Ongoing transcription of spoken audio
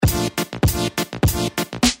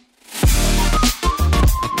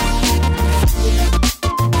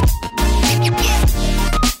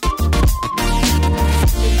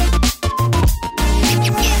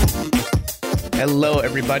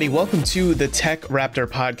everybody. Welcome to the Tech Raptor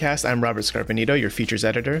podcast. I'm Robert Scarpanito, your features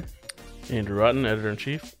editor. Andrew Rutten,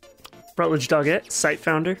 editor-in-chief. Rutledge Doggett, site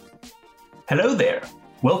founder. Hello there.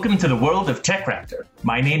 Welcome to the world of Tech Raptor.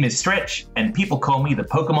 My name is Stretch, and people call me the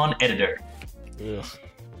Pokemon editor. Ugh.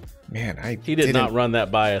 Man, He did not run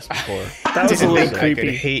that by us before. That was a little I could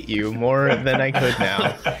creepy. hate you more than I could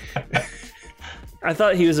now. I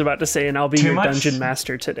thought he was about to say, and I'll be Too your much? dungeon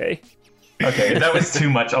master today. Okay, if that was too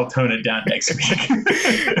much, I'll tone it down next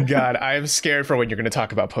week. God, I'm scared for when you're going to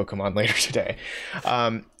talk about Pokemon later today.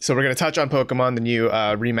 So we're going to touch on Pokemon, the new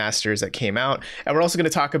remasters that came out. And we're also going to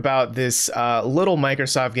talk about this little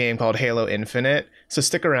Microsoft game called Halo Infinite. So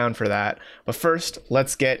stick around for that. But first,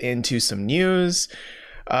 let's get into some news.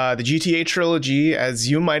 The GTA trilogy, as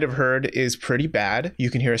you might have heard, is pretty bad. You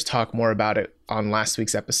can hear us talk more about it on last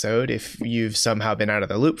week's episode if you've somehow been out of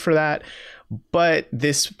the loop for that. But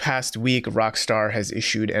this past week, Rockstar has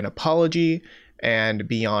issued an apology. And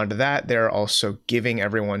beyond that, they're also giving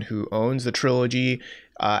everyone who owns the trilogy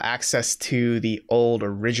access to the old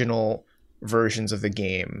original versions of the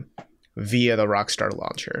game via the Rockstar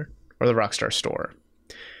launcher or the Rockstar store.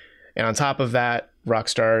 And on top of that,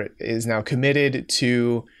 Rockstar is now committed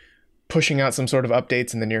to pushing out some sort of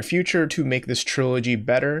updates in the near future to make this trilogy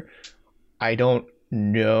better. I don't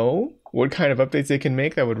know what kind of updates they can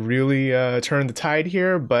make that would really turn the tide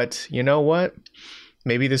here, but you know what?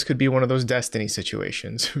 Maybe this could be one of those Destiny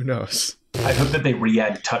situations. Who knows? I hope that they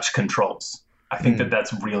re-add touch controls. I think that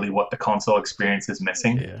that's really what the console experience is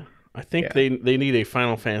missing. Yeah, I think they need a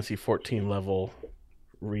Final Fantasy 14 level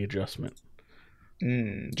readjustment. Blow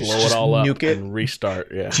it all up nuke it. and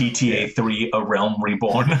restart. Yeah, GTA 3, A Realm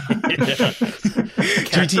Reborn.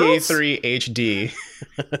 GTA 3 HD.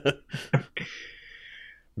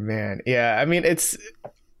 Man, yeah, I mean,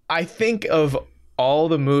 I think of all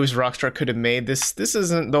the moves Rockstar could have made, this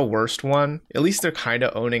isn't the worst one. At least they're kind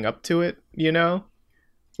of owning up to it, you know?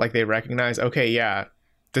 Like they recognize, okay, yeah,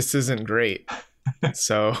 this isn't great.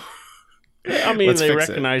 So, I mean, let's they fix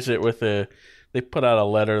recognize it with they put out a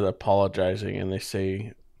letter apologizing, and they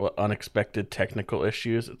say unexpected technical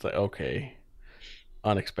issues. It's like, okay,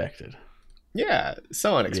 unexpected. Yeah,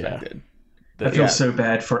 so unexpected. I feel so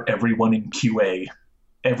bad for everyone in QA.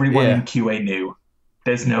 Everyone in QA knew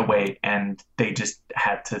there's no way, and they just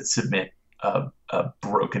had to submit a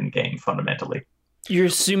broken game fundamentally. You're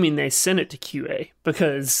assuming they sent it to QA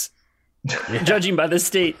because, judging by the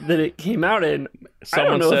state that it came out in, I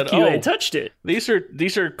don't know if QA touched it. These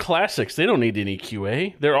are classics. They don't need any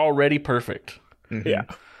QA. They're already perfect. Mm-hmm. Yeah.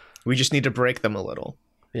 We just need to break them a little.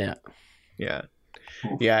 Yeah. Yeah.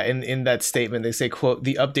 Yeah, in that statement, they say, quote,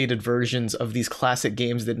 "The updated versions of these classic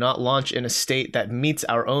games did not launch in a state that meets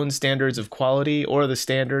our own standards of quality or the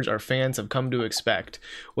standards our fans have come to expect,"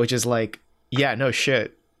 which is like, yeah, no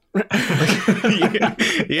shit.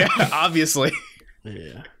 yeah, obviously.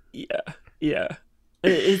 Yeah.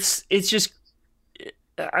 It's just,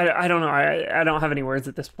 I don't know. I don't have any words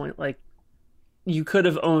at this point. Like, you could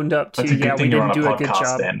have owned up to, That's a good we thing you're on didn't a do a good podcast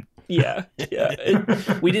job. then. Yeah.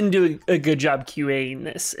 We didn't do a good job QAing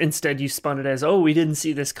this. Instead, you spun it as, we didn't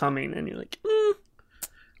see this coming. And you're like,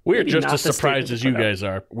 we're maybe just not as the surprised statement as to you put out. guys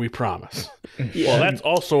are. We promise. Yeah. Well, that's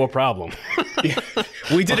also a problem.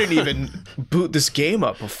 We didn't even boot this game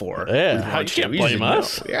up before. Yeah, we how you launched it. can't We blame just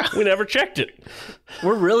us. didn't know. Yeah. We never checked it.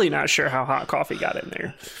 We're really not sure how hot coffee got in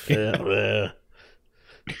there. Yeah.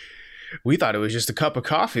 We thought it was just a cup of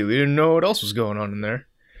coffee. We didn't know what else was going on in there.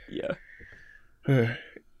 Yeah.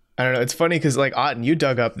 I don't know. It's funny because, like, Otten, you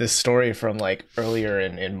dug up this story from, like, earlier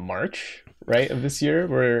in March, right, of this year,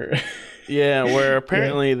 where... where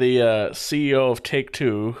apparently the CEO of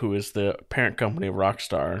Take-Two, who is the parent company of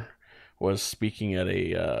Rockstar, was speaking at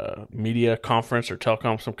a media conference or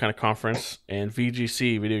telecom, some kind of conference, and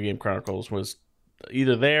VGC, Video Game Chronicles, was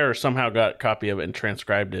either there or somehow got a copy of it and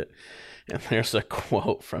transcribed it. And there's a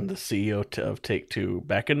quote from the CEO of Take-Two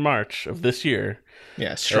back in March of this year.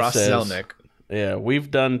 Yeah, Strauss Zelnick. Yeah, we've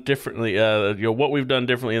done differently. What we've done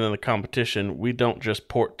differently than the competition, we don't just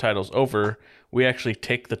port titles over. We actually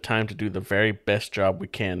take the time to do the very best job we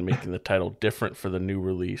can, making the title different for the new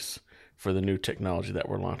release, for the new technology that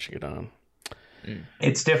we're launching it on.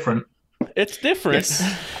 It's different. It's different.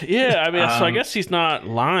 Yes. Yeah, I mean, so I guess he's not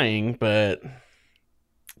lying, but...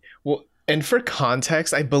 Well, and for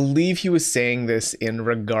context, I believe he was saying this in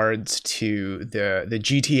regards to the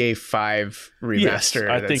GTA 5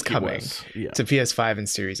 remaster that's coming to PS5 and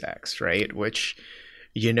Series X, right? Which,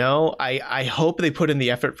 you know, I hope they put in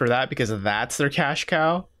the effort for that because that's their cash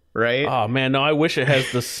cow, right? Oh, man, no, I wish it has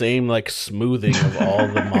the same, like, smoothing of all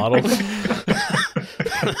the models.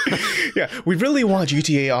 Yeah, we really want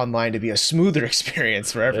GTA Online to be a smoother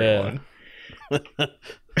experience for everyone.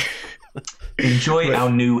 Enjoy our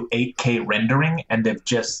new 8K rendering, and they've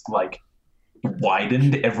just like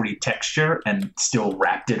widened every texture and still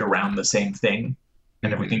wrapped it around the same thing,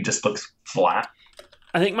 and everything just looks flat.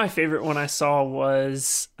 I think my favorite one I saw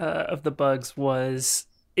was of the bugs was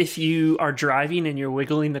if you are driving and you're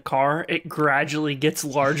wiggling the car, it gradually gets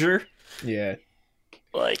larger. Yeah.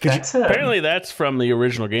 Like apparently that's from the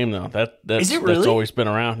original game though. That's always been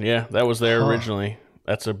around. Yeah, that was there originally.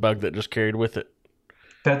 That's a bug that just carried with it.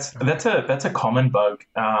 That's a common bug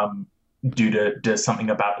due to something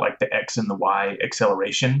about like the X and the Y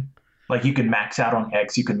acceleration. Like you can max out on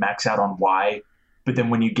X, you can max out on Y, but then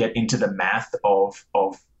when you get into the math of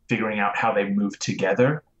figuring out how they move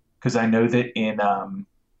together, because I know that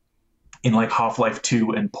in like Half-Life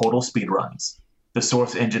 2 and Portal speedruns, the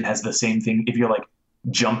Source engine has the same thing. If you're like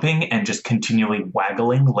jumping and just continually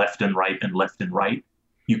waggling left and right,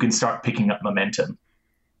 you can start picking up momentum.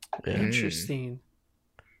 Interesting.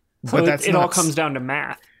 So but it all comes down to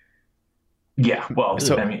math. Yeah, well,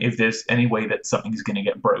 I mean, if there's any way that something's going to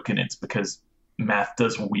get broken, it's because math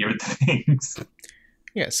does weird things.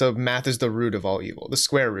 Yeah, so math is the root of all evil, the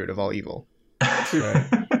square root of all evil. Right.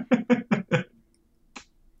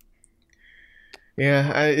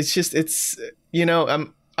 Yeah, it's you know,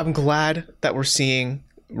 I'm glad that we're seeing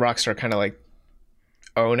Rockstar kind of like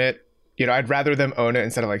own it. You know, I'd rather them own it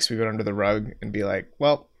instead of like sweep it under the rug and be like,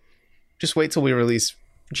 well, just wait till we release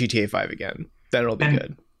GTA 5 again. Then it'll be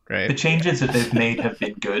good, right? The changes that they've made have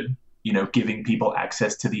been good. You know, giving people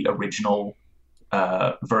access to the original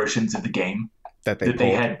versions of the game that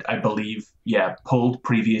they had, I believe, pulled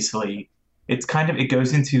previously. It's kind of, it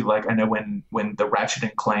goes into like, I know when the Ratchet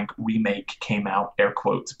and Clank remake came out, air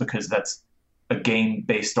quotes, because that's a game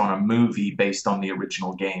based on a movie based on the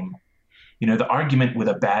original game. You know, the argument with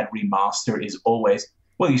a bad remaster is always,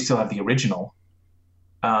 well, you still have the original.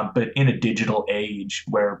 But in a digital age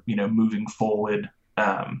where, you know, moving forward,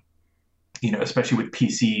 you know, especially with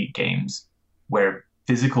PC games, where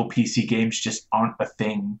physical PC games just aren't a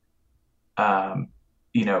thing,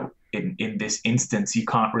 you know, in this instance, you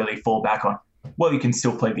can't really fall back on, well, you can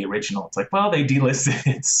still play the original. It's like, well, they delisted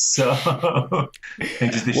it, so they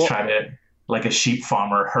just try to, like a sheep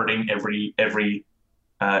farmer herding every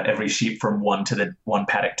sheep from one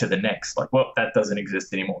paddock to the next. Like, well, that doesn't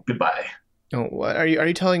exist anymore. Goodbye. Oh, what are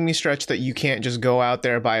you telling me, Stretch, that you can't just go out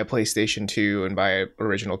there, buy a PlayStation 2 and buy an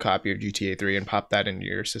original copy of GTA 3 and pop that into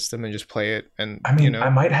your system and just play it? And I mean, you know, I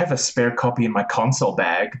might have a spare copy in my console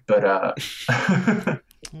bag, but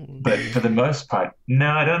but for the most part,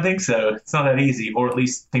 no, I don't think so. It's not that easy, or at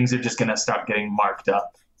least things are just going to start getting marked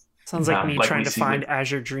up. Sounds like me trying to find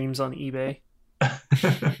Azure Dreams on eBay.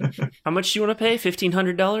 How much do you want to pay?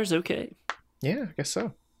 $1,500? Okay. Yeah, I guess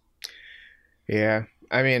so. Yeah.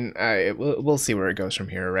 I mean, we'll see where it goes from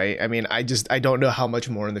here, right? I mean, I don't know how much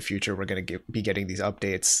more in the future we're going to be getting these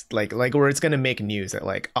updates, like where it's going to make news that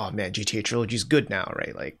like, oh man, GTA Trilogy's good now,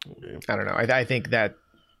 right? Like, I don't know. I think that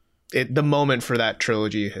the moment for that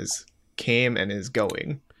trilogy has came and is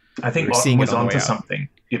going. I think Lawton was onto something.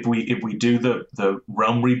 If we do the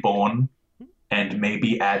Realm Reborn and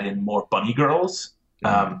maybe add in more bunny girls,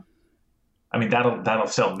 I mean, that'll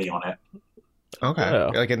sell me on it.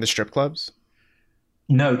 Okay, like in the strip clubs.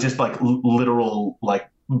 No, just like literal like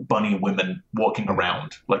bunny women walking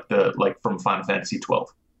around like from Final Fantasy 12.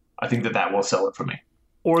 I think that will sell it for me.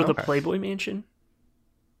 Or the Playboy Mansion.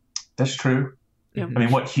 That's true. Yeah. I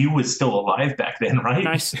mean, Hugh was still alive back then, right?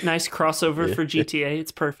 Nice crossover for GTA.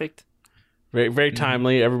 It's perfect. Very, very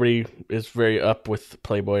timely. Everybody is very up with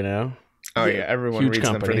Playboy now. Oh yeah, everyone reads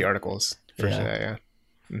them for the articles. Yeah.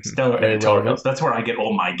 Stellar Editorials. That's where I get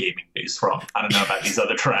all my gaming news from. I don't know about these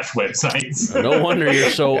other trash websites. No wonder you're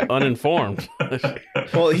so uninformed.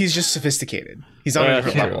 Well, he's just sophisticated. He's on a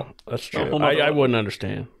different level. That's true. I wouldn't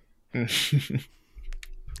understand. That's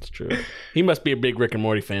true. He must be a big Rick and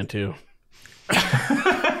Morty fan too.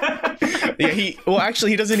 Yeah,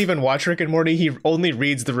 he doesn't even watch Rick and Morty. He only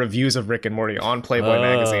reads the reviews of Rick and Morty on Playboy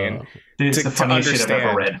magazine. Dude, it's the funniest shit I've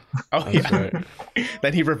ever read. Oh, yeah. Right.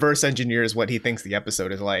 Then he reverse engineers what he thinks the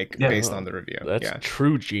episode is like based on the review. That's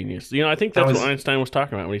true genius. You know, I think that's what Einstein was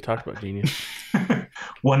talking about when he talked about genius.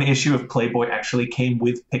 One issue of Playboy actually came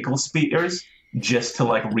with pickle spears, just to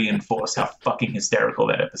like reinforce how fucking hysterical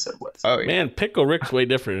that episode was. Oh yeah. Man, Pickle Rick's way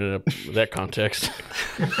different in that context.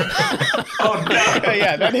 Oh no!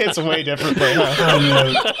 Yeah, that hits way differently.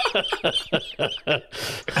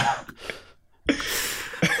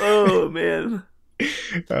 Oh man.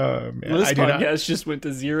 Oh man! This podcast just went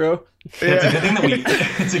to zero. Yeah.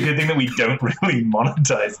 It's a good thing that we don't really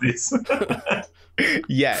monetize this.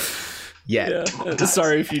 Yet. yet. Yeah.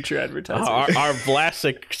 Sorry, future advertisers. Our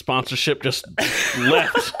Vlasic sponsorship just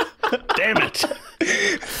left. Damn it.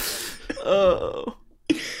 Oh.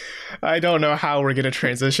 I don't know how we're gonna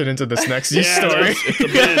transition into this next story. It's a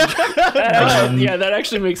binge. Yeah, that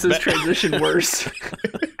actually makes this transition worse.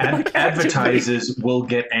 Advertisers will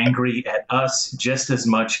get angry at us just as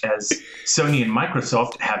much as Sony and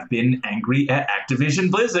Microsoft have been angry at Activision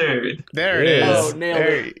Blizzard. There it is. Oh, nailed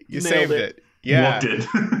There, it. you Nailed saved it. it. Yeah. Whooped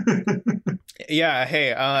it. Yeah,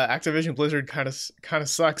 hey, Activision Blizzard kind of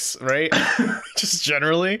sucks, right? Just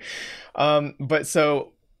generally. But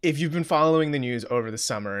so if you've been following the news over the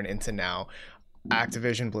summer and into now,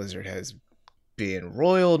 Activision Blizzard has been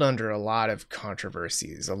roiled under a lot of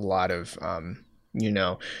controversies, a lot of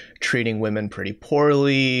treating women pretty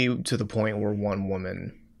poorly to the point where one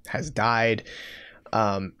woman has died.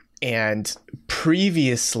 And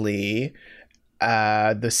previously,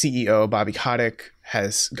 the CEO, Bobby Kotick,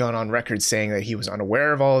 has gone on record saying that he was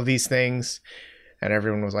unaware of all of these things. And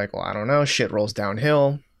everyone was like, well, I don't know, shit rolls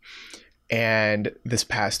downhill. And this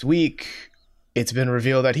past week, it's been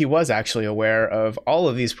revealed that he was actually aware of all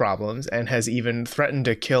of these problems and has even threatened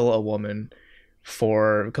to kill a woman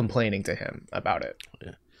for complaining to him about it.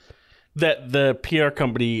 Yeah. That the PR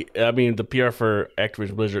company, the PR for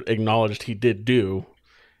Activision Blizzard acknowledged he did do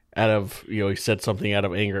out of, he said something out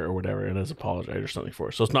of anger or whatever and has apologized or something for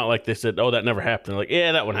it. So it's not like they said, oh, that never happened. They're like,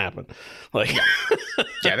 yeah, that one happened. Like,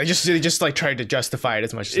 yeah, they just like tried to justify it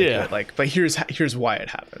as much as they could. Like, but here's why it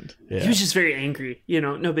happened. Yeah. He was just very angry,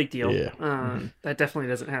 no big deal. Yeah. That definitely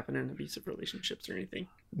doesn't happen in abusive relationships or anything.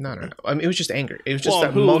 No. I mean, it was just anger. It was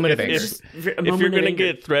just moment of anger. If you're going to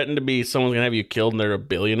get threatened to be someone's going to have you killed and they're a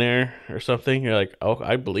billionaire or something, you're like, oh,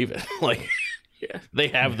 I believe it. Like, yeah, they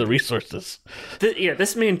have the resources.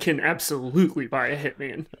 This man can absolutely buy a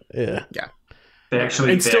hitman. Yeah. They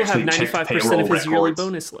actually still have checked 95% of his yearly records.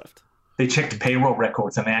 bonus left. They checked payroll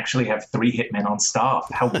records and they actually have 3 hitmen on staff.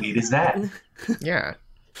 How weird is that? Yeah.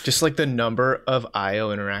 Just like the number of IO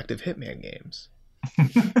Interactive Hitman games.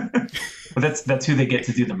 Well, that's who they get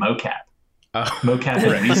to do the mocap. Mocap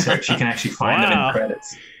and research. You can actually find them in the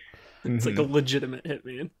credits. It's like a legitimate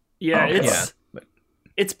hitman. Yeah,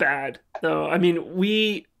 it's bad though. I mean,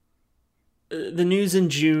 the news in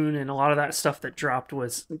June and a lot of that stuff that dropped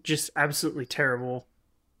was just absolutely terrible.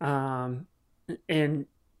 And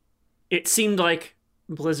it seemed like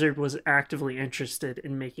Blizzard was actively interested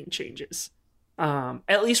in making changes.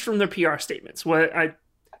 At least from their PR statements.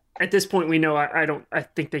 At this point we know I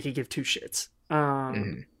think they could give two shits.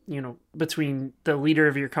 Between the leader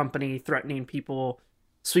of your company threatening people,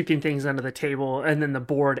 sweeping things under the table, and then the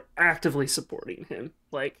board actively supporting him.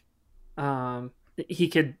 Like, he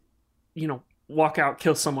could, walk out,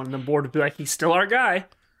 kill someone, and the board would be like, he's still our guy.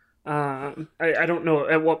 I don't know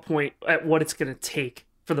at what it's going to take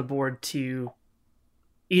for the board to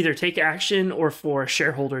either take action or for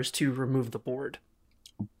shareholders to remove the board.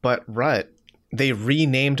 But, Rut, they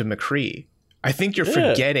renamed McCree. I think you're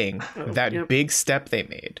forgetting that big step they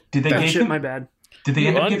made. Did they my bad. Did they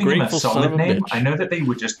end up giving him a solid name? Bitch. I know that they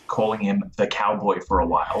were just calling him the Cowboy for a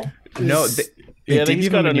while. No, they did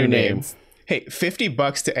give him a new name. name. Hey,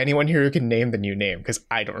 $50 to anyone here who can name the new name, because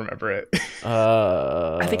I don't remember it.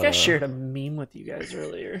 I think I shared a meme with you guys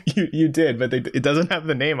earlier. You did, but it doesn't have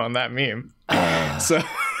the name on that meme. So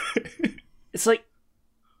it's like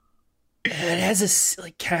it has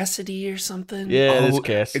Cassidy or something. Yeah, it is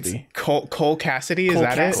Cassidy. It's Cole Cassidy. Is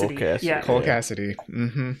that Cassidy. Cole Cassidy. Yeah. Cole Cassidy.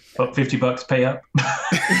 Mm-hmm. But $50 pay up.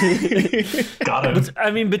 Got him. But,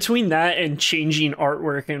 I mean, between that and changing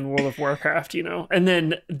artwork in World of Warcraft, and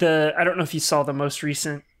then I don't know if you saw the most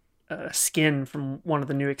recent skin from one of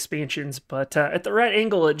the new expansions, but at the right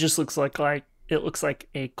angle, it just looks like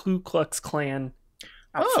a Ku Klux Klan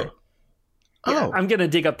outfit. Yeah, I'm gonna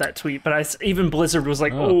dig up that tweet, but even Blizzard was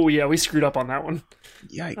like, "Oh yeah, we screwed up on that one."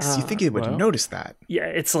 Yikes! You think it would notice that? Yeah,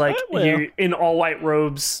 it's like you're in all white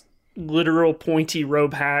robes, literal pointy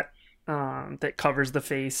robe hat that covers the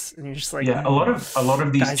face, and you're just like, a lot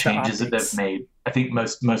of these changes that they've made. I think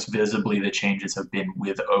most visibly the changes have been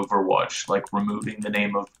with Overwatch, like removing the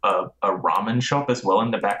name of a ramen shop as well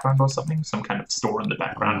in the background or something. Some kind of store in the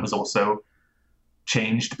background was also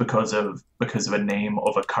changed because of a name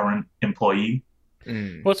of a current employee.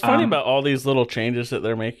 What's funny about all these little changes that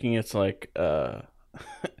they're making, it's like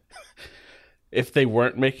if they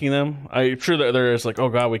weren't making them, I'm sure that there is like, oh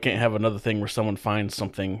god, we can't have another thing where someone finds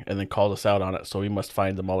something and then calls us out on it, so we must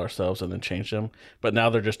find them all ourselves and then change them. But now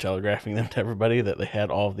they're just telegraphing them to everybody that they had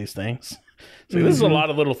all of these things. So this is a lot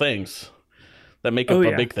of little things that make up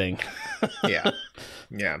a big thing. Yeah.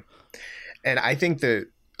 And I think that,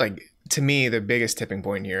 like, to me, the biggest tipping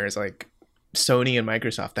point here is like Sony and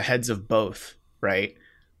Microsoft, the heads of both, right,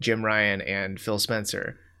 Jim Ryan and Phil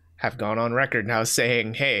Spencer, have gone on record now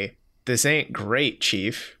saying, hey, this ain't great,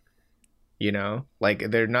 chief. You know, like,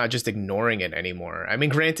 they're not just ignoring it anymore. I mean,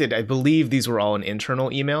 granted, I believe these were all in internal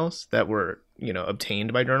emails that were, you know,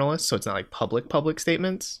 obtained by journalists, so it's not like public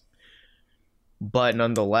statements. But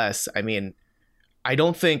nonetheless, I mean, I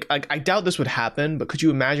don't think, like, I doubt this would happen, but could you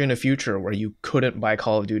imagine a future where you couldn't buy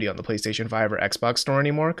Call of Duty on the PlayStation 5 or Xbox store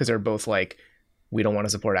anymore because they're both like, we don't want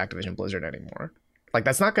to support Activision Blizzard anymore? Like,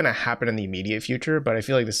 that's not going to happen in the immediate future, but I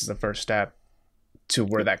feel like this is the first step to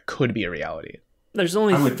where that could be a reality. There's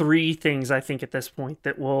only three things, I think, at this point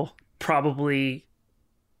that will probably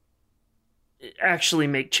actually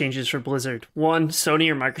make changes for Blizzard. One, Sony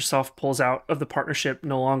or Microsoft pulls out of the partnership,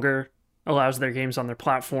 no longer allows their games on their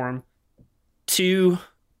platform. Two,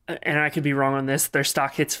 and I could be wrong on this, their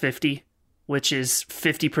stock hits 50, which is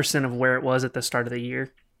 50% of where it was at the start of the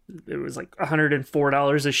year. It was like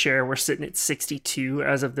 $104 a share. We're sitting at 62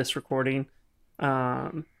 as of this recording.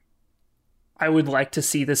 I would like to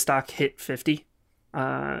see the stock hit 50.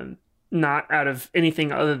 Not out of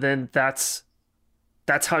anything other than that's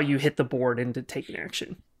how you hit the board into taking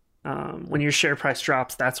action. When your share price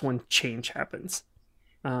drops, that's when change happens.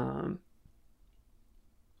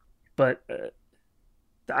 But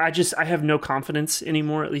I have no confidence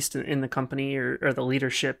anymore, at least in the company or the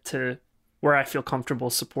leadership, to where I feel comfortable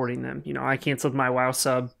supporting them. You know, I canceled my WoW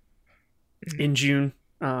sub in June,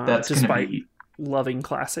 despite loving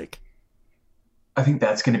Classic. I think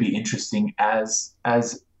that's going to be interesting as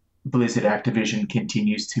Blizzard Activision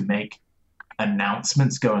continues to make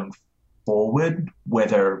announcements going forward,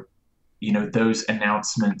 whether, you know, those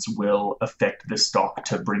announcements will affect the stock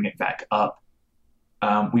to bring it back up.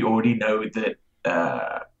 We already know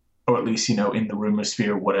that, or at least, you know, in the rumor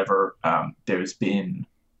sphere, whatever, there's been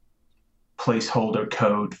placeholder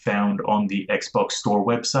code found on the Xbox Store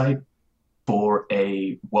website for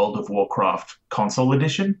a World of Warcraft console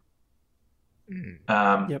edition.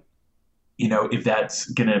 Yep. You know, if that's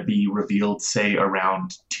going to be revealed, say,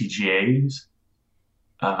 around TGAs,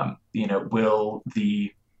 you know, will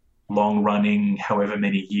the long-running, however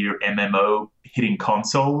many year MMO hitting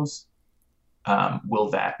consoles, will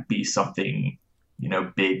that be something, you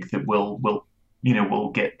know, big that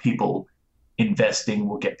will get people investing,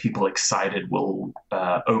 will get people excited, will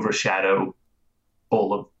overshadow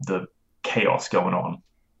all of the chaos going on?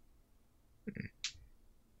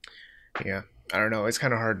 Yeah. I don't know. It's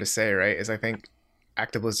kind of hard to say, right? I think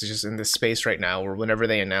Activision is just in this space right now where whenever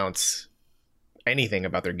they announce anything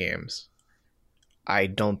about their games, I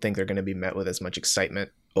don't think they're going to be met with as much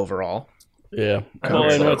excitement overall. Yeah. Well,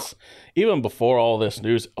 and it's, even before all this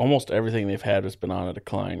news, almost everything they've had has been on a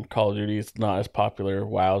decline. Call of Duty is not as popular.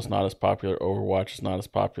 WoW's not as popular. Overwatch is not as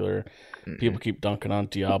popular. Mm-hmm. People keep dunking on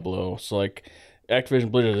Diablo. So, like,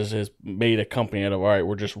 Activision Blizzard has made a company out of, all right,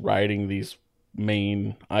 we're just riding these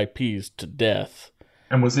main IPs to death.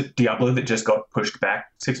 And was it Diablo that just got pushed back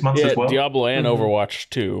 6 months as well? Diablo and Overwatch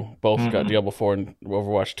 2 both got Diablo 4 and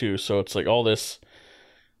Overwatch 2. So it's like all this,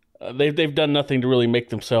 they've done nothing to really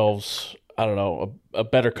make themselves, I don't know, a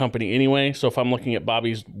better company anyway. So if I'm looking at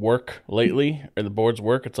Bobby's work lately or the board's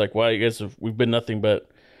work, it's like, well, you guys we've been nothing but,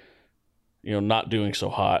 you know, not doing so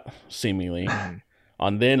hot seemingly.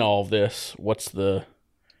 On then all of this, what's the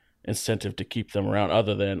incentive to keep them around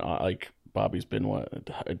other than like Bobby's been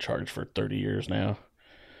in charge for 30 years now.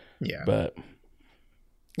 Yeah. But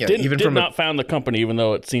yeah, did not found the company, even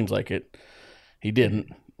though it seems like it. He didn't.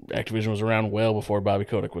 Activision was around well before Bobby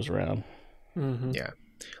Kotick was around. Mm-hmm. Yeah.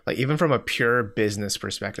 Like, even from a pure business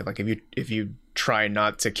perspective, like if you try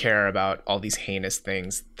not to care about all these heinous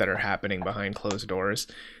things that are happening behind closed doors,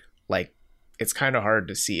 like, it's kind of hard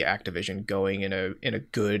to see Activision going in a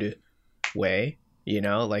good way, you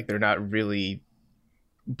know? Like, they're not really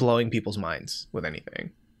blowing people's minds with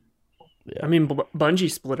anything. Yeah. I mean,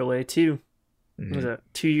 Bungie split away too. Mm-hmm. Was it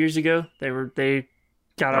 2 years ago? They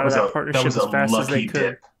got out of that partnership as fast as they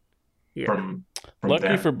could. Yeah. From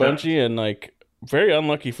lucky for Bungie and like very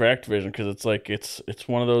unlucky for Activision, because it's like it's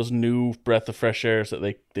one of those new breath of fresh air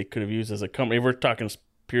that they could have used as a company. We're talking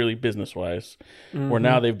purely business wise, where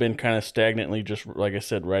now they've been kind of stagnantly, just like I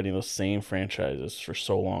said, writing those same franchises for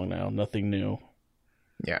so long now. Nothing new.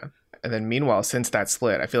 Yeah. And then meanwhile, since that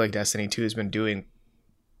split, I feel like Destiny 2 has been doing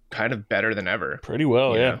kind of better than ever. Pretty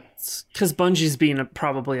well, yeah. Because Bungie's being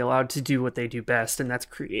probably allowed to do what they do best, and that's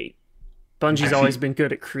create. Bungie's always been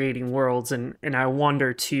good at creating worlds, and I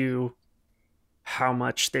wonder, too, how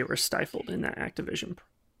much they were stifled in that Activision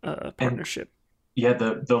partnership. Yeah,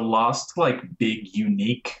 the last, like, big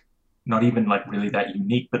unique, not even, like, really that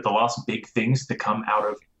unique, but the last big things to come out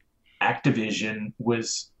of Activision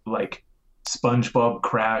was, like, SpongeBob,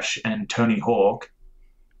 Crash, and Tony Hawk,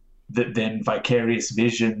 that then Vicarious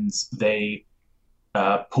Visions, they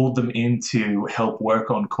pulled them in to help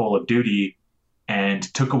work on Call of Duty and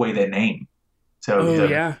took away their name.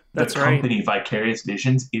 So the company Vicarious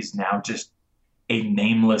Visions is now just a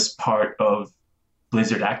nameless part of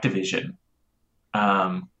Blizzard Activision.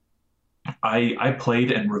 I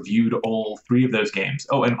played and reviewed all 3 of those games.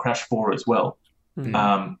 Oh, and Crash 4 as well.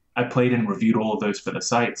 Mm-hmm. I played and reviewed all of those for the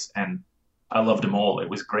sites, and I loved them all. It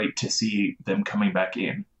was great to see them coming back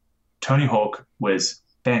in. Tony Hawk was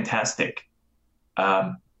fantastic.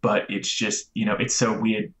 But it's just, it's so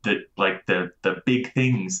weird that like the big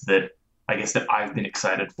things that I guess that I've been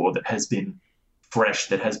excited for, that has been fresh,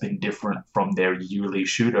 that has been different from their yearly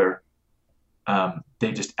shooter,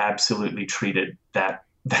 they just absolutely treated that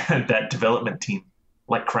development team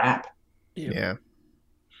like crap. Yeah.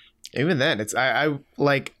 Even then, it's I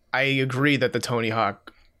agree that the Tony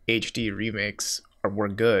Hawk HD remakes were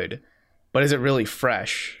good, but is it really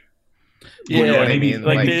fresh? Yeah, maybe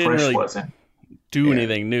like they didn't fresh really wasn't do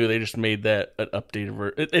anything new. They just made that an updated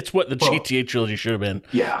version. It's what the GTA trilogy should have been.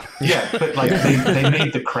 Yeah, but like they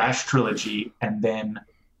made the Crash trilogy, and then,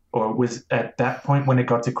 or was at that point when it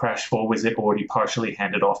got to Crash 4, was it already partially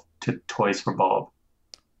handed off to Toys for Bob?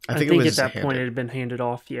 I think at that point it had been handed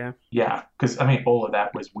off. Yeah. Yeah, because I mean, all of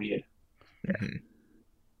that was weird. Mm-hmm.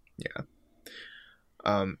 Yeah.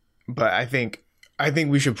 But I think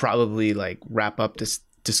we should probably like wrap up this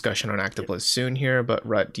discussion on ActiBliz soon here. But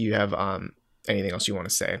Rut, do you have anything else you want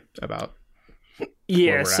to say about?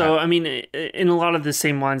 Yeah. So I mean, in a lot of the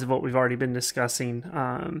same lines of what we've already been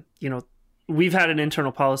discussing, we've had an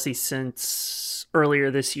internal policy since earlier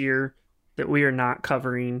this year that we are not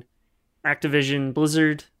covering Activision,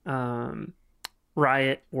 Blizzard,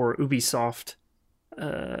 Riot, or Ubisoft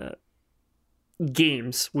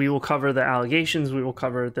games. We will cover the allegations. We will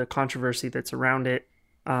cover the controversy that's around it.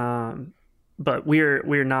 But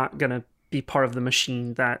we're not going to be part of the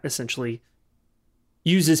machine that essentially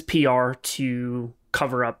uses PR to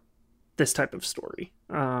cover up this type of story.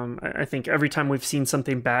 I think every time we've seen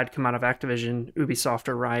something bad come out of Activision, Ubisoft,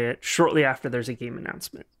 or Riot, shortly after there's a game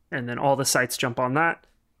announcement, and then all the sites jump on that,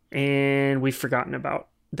 and we've forgotten about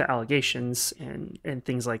the allegations and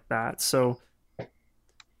things like that. So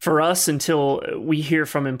for us, until we hear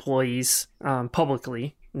from employees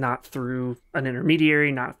publicly, not through an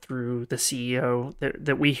intermediary, not through the CEO,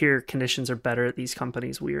 that we hear conditions are better at these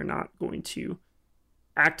companies, we are not going to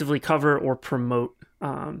actively cover or promote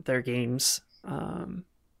their games. And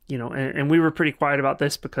we were pretty quiet about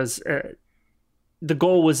this because the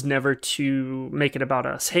goal was never to make it about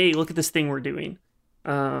us. Hey, look at this thing we're doing.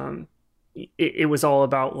 It was all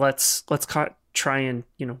about let's try and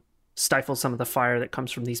stifle some of the fire that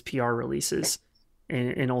comes from these PR releases,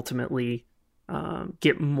 and ultimately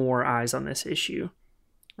get more eyes on this issue.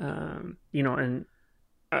 And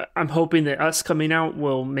I'm hoping that us coming out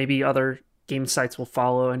will, maybe other game sites will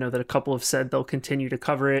follow. I know that a couple have said they'll continue to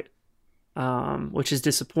cover it, which is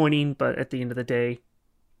disappointing, but at the end of the day,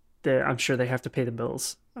 I'm sure they have to pay the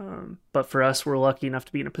bills. But for us, we're lucky enough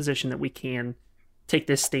to be in a position that we can take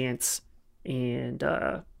this stance and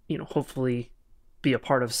hopefully be a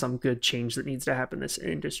part of some good change that needs to happen in this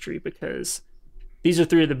industry, because these are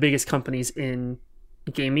 3 of the biggest companies in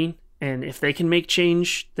gaming, and if they can make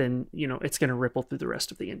change, then it's going to ripple through the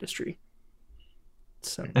rest of the industry.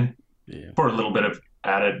 So, and for a little bit of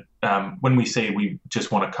added, when we say we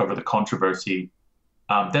just want to cover the controversy,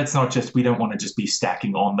 that's not just, we don't want to just be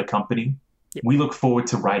stacking on the company. Yep. We look forward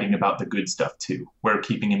to writing about the good stuff too. We're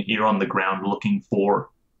keeping an ear on the ground, looking for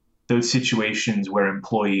those situations where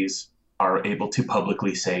employees are able to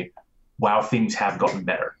publicly say, wow, things have gotten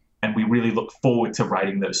better. And we really look forward to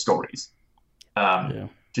writing those stories.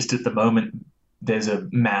 Just at the moment, there's a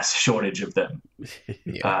mass shortage of them.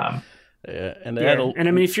 And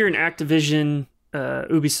I mean, if you're an Activision,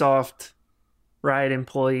 Ubisoft, Riot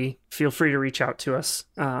employee, feel free to reach out to us,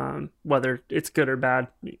 whether it's good or bad.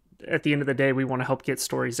 At the end of the day, we want to help get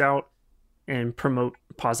stories out and promote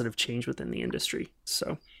positive change within the industry.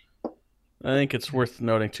 So I think it's worth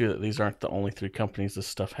noting too that these aren't the only 3 companies this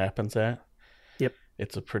stuff happens at. Yep.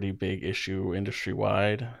 It's a pretty big issue industry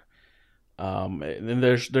wide. And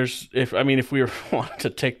there's if we wanted to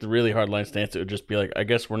take the really hard line stance, it would just be like, I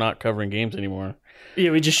guess we're not covering games anymore.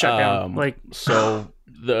 Yeah, we just shut down. So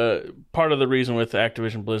the part of the reason with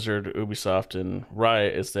Activision, Blizzard, Ubisoft, and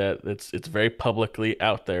Riot is that it's very publicly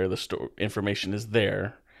out there. The information is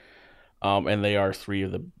there, and they are 3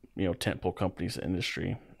 of the tentpole companies in the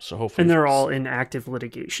industry. So hopefully, and they're all in active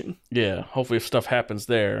litigation. Yeah, hopefully, if stuff happens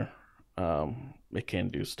there, it can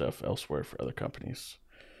do stuff elsewhere for other companies.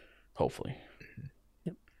 Hopefully.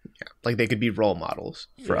 Yep. Like they could be role models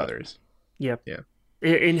for others. Yep. Yeah.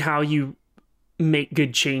 In how you make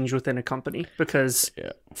good change within a company, because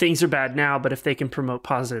things are bad now, but if they can promote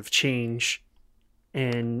positive change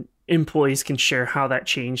and employees can share how that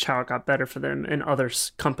changed, how it got better for them, and other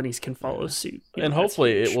companies can follow suit. And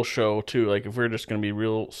hopefully it will show too, like if we're just going to be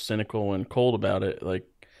real cynical and cold about it, like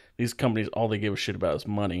these companies, all they give a shit about is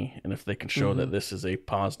money. And if they can show that this is a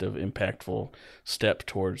positive, impactful step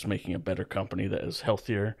towards making a better company that is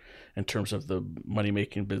healthier in terms of the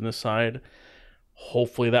money-making business side,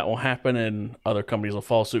 hopefully that will happen and other companies will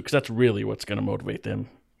follow suit, because that's really what's going to motivate them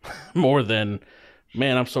more than,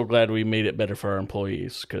 man, I'm so glad we made it better for our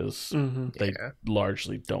employees, because they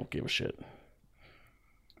largely don't give a shit.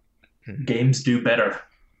 Games do better.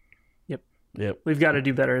 Yep. We've got to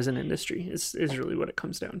do better as an industry is really what it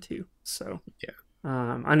comes down to. So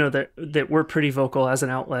I know that we're pretty vocal as an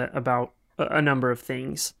outlet about a number of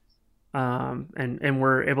things. And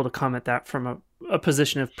we're able to come at that from a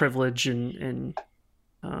position of privilege and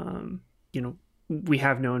we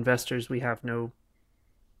have no investors, we have no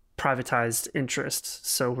privatized interests,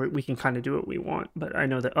 so we can kind of do what we want. But I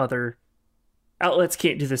know that other outlets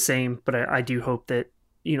can't do the same, but I do hope that,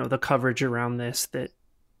 the coverage around this, that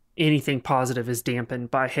anything positive is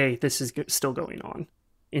dampened by, hey, this is still going on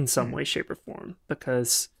in some way, shape, or form,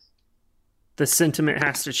 because the sentiment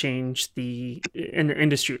has to change, and the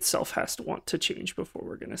industry itself has to want to change before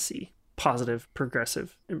we're going to see positive,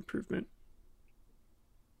 progressive improvement.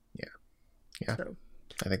 Yeah. So,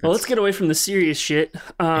 I think let's get away from the serious shit.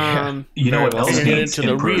 You know what else And get needs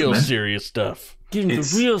into the real improvement? serious stuff. Get into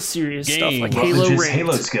the real serious stuff like Well, Halo just Ranked.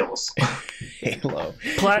 Halo skills. Halo.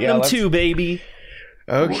 Platinum 2, baby.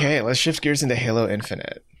 Okay, let's shift gears into Halo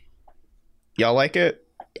Infinite. Y'all like it?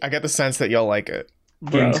 I get the sense that y'all like it.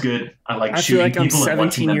 Game's good. I like I feel shooting like I'm people and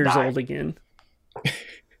watching 17 them years die. old again.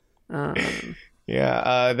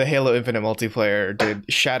 The Halo Infinite multiplayer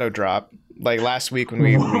did shadow drop like last week when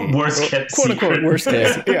we Worst kept quote unquote secret. worst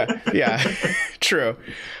kept. Yeah, true.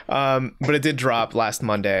 But it did drop last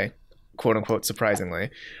Monday, quote unquote, surprisingly.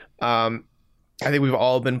 I think we've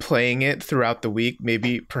all been playing it throughout the week,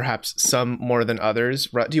 maybe perhaps some more than others.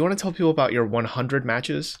 Do you want to tell people about your 100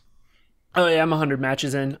 matches? Oh yeah, I'm 100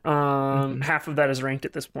 matches in. Half of that is ranked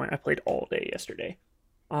at this point. I played all day yesterday.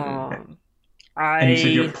 And you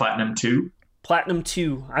said you're Platinum 2? Platinum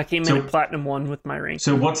 2. I came in at Platinum 1 with my rank.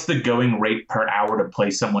 So what's the going rate per hour to play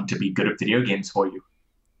someone to be good at video games for you?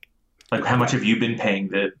 Like, how much have you been paying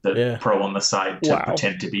the pro on the side to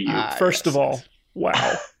pretend to be you? First of all,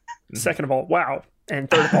 wow. Second of all, wow. And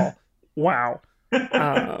third of all, wow.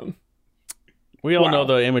 We all know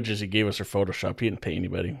the images he gave us are Photoshop. He didn't pay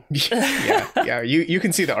anybody. Yeah. You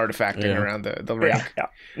can see the artifacting around the rank. Yeah.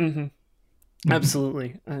 Mm-hmm.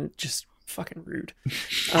 Absolutely. Just fucking rude.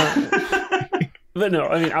 But no,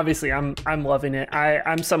 I mean, obviously, I'm loving it.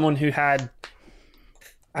 I'm someone who had,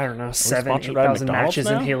 I don't know, 7,000-8,000 matches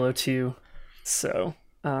in Halo 2. So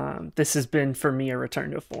this has been, for me, a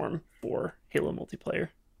return to form for Halo multiplayer.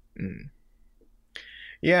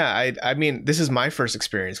 Yeah, I mean, this is my first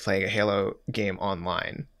experience playing a Halo game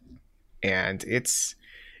online, and it's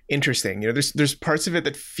interesting. There's parts of it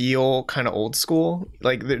that feel kind of old school.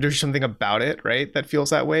 Like there's something about it, right, that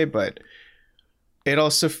feels that way, but it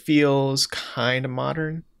also feels kind of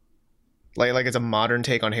modern. Like it's a modern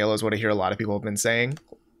take on Halo is what I hear a lot of people have been saying,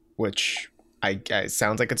 which it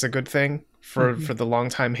sounds like it's a good thing for the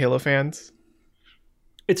longtime Halo fans.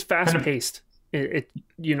 It's fast paced. It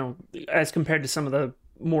as compared to some of the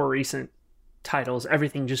more recent titles,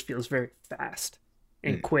 everything just feels very fast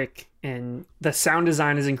and quick, and the sound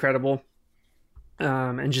design is incredible,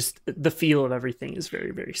 and just the feel of everything is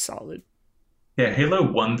very, very solid. Yeah, Halo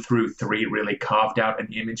 1 through 3 really carved out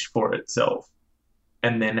an image for itself,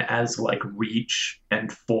 and then as like Reach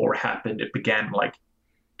and 4 happened, it began like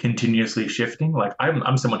continuously shifting. Like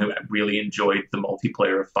I'm someone who really enjoyed the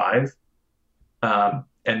multiplayer of 5,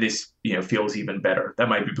 and this feels even better. That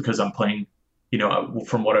might be because I'm playing,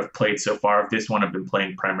 from what I've played so far of this one, I've been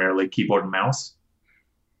playing primarily keyboard and mouse.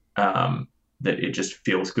 That it just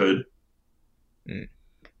feels good.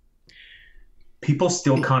 People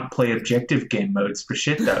still can't play objective game modes for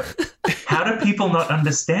shit, though. How do people not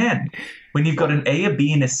understand? When you've got an A, a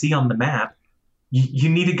B, and a C on the map, you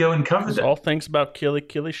need to go and cover them. All things about killy,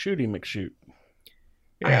 shooty, McShoot.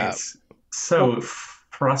 Yeah. It's so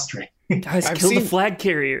frustrating. Guys, kill the flag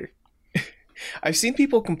carrier. I've seen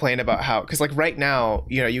people complain about how, because like right now,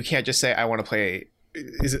 you can't just say I want to play.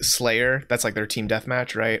 Is it Slayer? That's like their team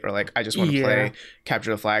deathmatch, right? Or like I just want to play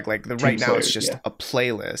Capture the Flag. Like right now, it's just a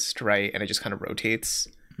playlist, right? And it just kind of rotates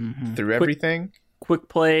through everything. Quick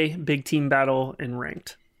play, big team battle, and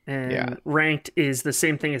ranked. And ranked is the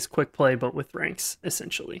same thing as quick play, but with ranks,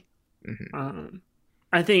 essentially. Mm-hmm.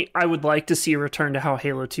 I think I would like to see a return to how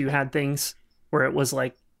Halo 2 had things, where it was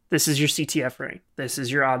like, this is your CTF rank, this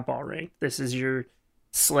is your oddball rank, this is your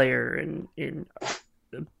Slayer and in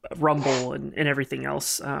Rumble and everything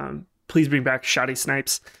else. Please bring back Shoddy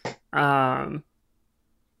Snipes. I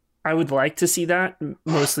would like to see that,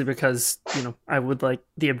 mostly because, I would like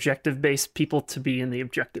the objective-based people to be in the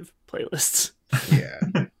objective playlists. Yeah.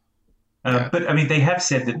 But I mean, they have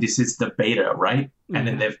said that this is the beta, right? Mm-hmm. And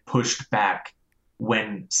then they've pushed back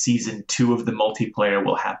when season 2 of the multiplayer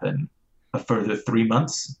will happen a further 3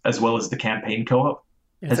 months, as well as the campaign co-op.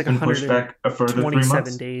 It's like been pushed back a further 3 months.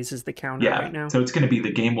 27 days is the counter right now. So it's going to be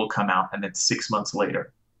the game will come out, and then 6 months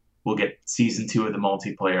later, we'll get season 2 of the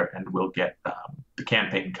multiplayer, and we'll get the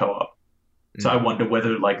campaign co-op. So I wonder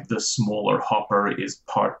whether like the smaller hopper is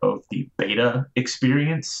part of the beta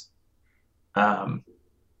experience.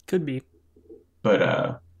 Could be.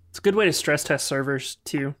 But it's a good way to stress test servers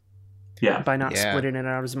too. Yeah. By not splitting it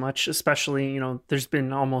out as much, especially, there's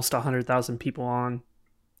been almost 100,000 people on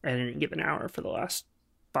at any given hour for the last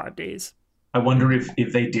 5 days. I wonder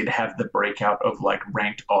if they did have the breakout of like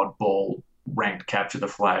ranked oddball, ranked capture the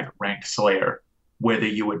flag, ranked Slayer, whether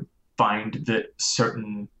you would find that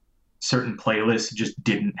certain playlists just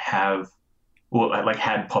didn't have,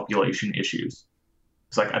 had population issues.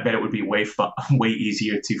 It's like, I bet it would be way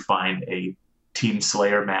easier to find a Team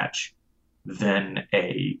Slayer match than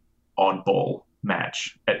a oddball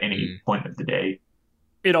match at any point of the day.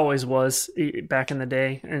 It always was back in the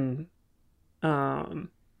day, and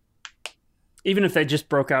even if they just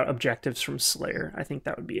broke out objectives from Slayer, I think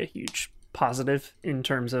that would be a huge positive in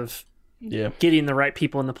terms of getting the right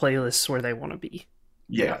people in the playlists where they want to be.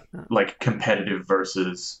 Yeah, like competitive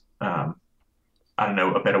versus, I don't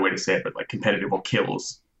know a better way to say it, but like competitive or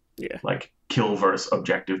kills. Yeah. Like kill versus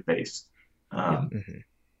objective based. Yeah.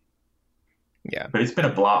 But it's been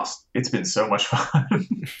a blast. It's been so much fun.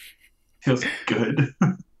 Feels good.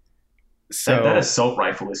 So that assault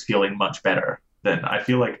rifle is feeling much better than, I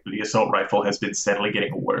feel like the assault rifle has been steadily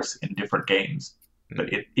getting worse in different games, but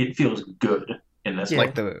it feels good in this one.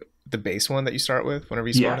 Like the base one that you start with whenever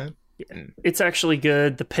you spawn in? Yeah. It's actually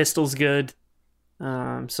good. The pistol's good.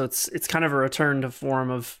 So it's kind of a return to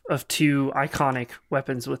form of two iconic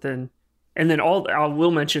weapons within. And then I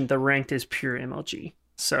will mention the ranked is pure MLG.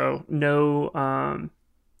 So no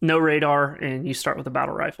radar, and you start with a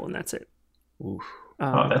battle rifle, and that's it. Oof.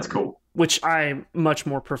 That's cool. Which I much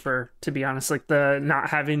more prefer, to be honest. Like, the not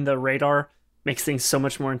having the radar makes things so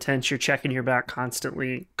much more intense. You're checking your back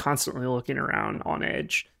constantly looking around on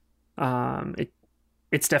edge.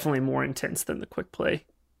 It's definitely more intense than the quick play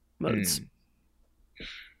modes.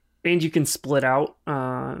 And you can split out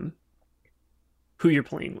who you're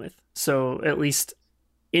playing with. So at least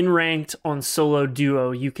in ranked on solo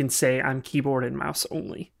duo, you can say I'm keyboard and mouse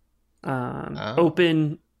only.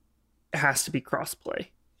 Open has to be crossplay.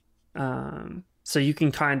 So you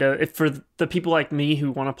can kind of, if for the people like me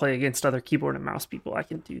who want to play against other keyboard and mouse people, I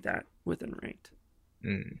can do that within ranked.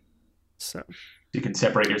 So you can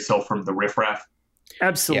separate yourself from the riffraff.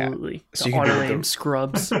 Absolutely. Yeah. So the you can auto aim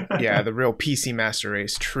scrubs. Yeah, the real PC Master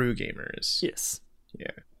Race true gamers. Yes.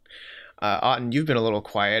 Yeah. Otten, you've been a little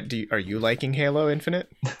quiet. Are you liking Halo Infinite?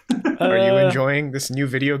 Are you enjoying this new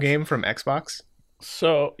video game from Xbox?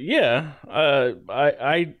 So yeah,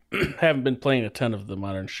 I haven't been playing a ton of the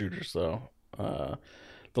modern shooters though.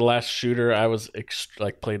 The last shooter I was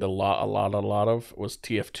played a lot of was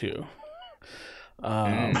TF2.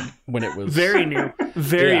 When it was very new,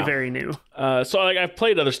 very new. So I've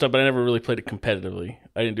played other stuff, but I never really played it competitively.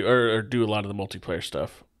 I didn't do a lot of the multiplayer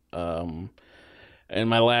stuff. And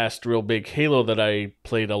my last real big Halo that I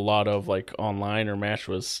played a lot of like online or match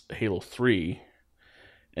was Halo 3.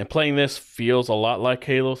 And playing this feels a lot like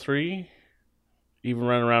Halo 3, even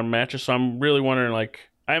running around matches. So I'm really wondering,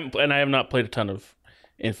 I have not played a ton of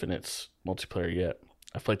Infinite's multiplayer yet.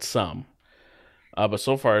 I've played some. But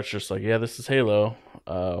so far it's just this is Halo.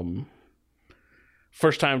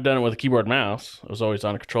 First time I've done it with a keyboard and mouse. I was always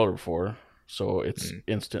on a controller before. So it's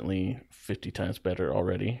instantly 50 times better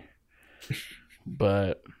already.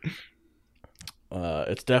 But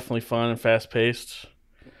it's definitely fun and fast-paced.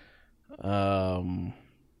 But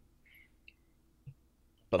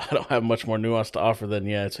I don't have much more nuance to offer than,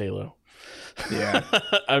 it's Halo. Yeah.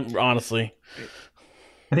 Honestly.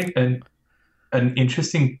 I think an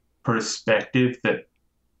interesting perspective that,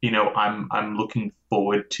 I'm looking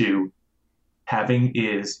forward to having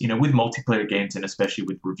is, with multiplayer games and especially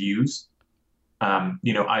with reviews,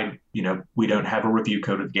 we don't have a review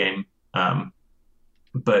code of the game,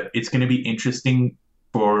 but it's going to be interesting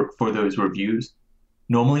for those reviews,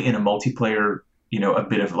 normally in a multiplayer, a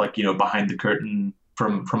bit of like, behind the curtain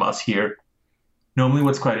from us here. Normally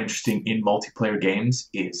what's quite interesting in multiplayer games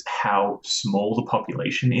is how small the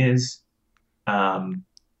population is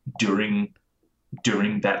during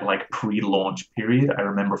that like pre-launch period. I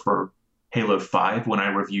remember for Halo 5 when I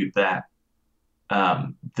reviewed that, I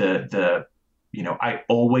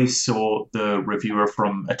always saw the reviewer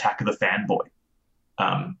from Attack of the Fanboy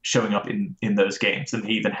showing up in those games, and they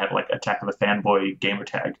even had like Attack of the Fanboy gamer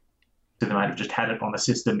tag, so they might have just had it on the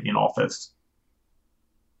system in Office.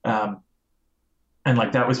 And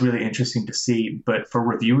like that was really interesting to see. But for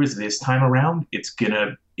reviewers this time around, it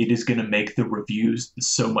is gonna make the reviews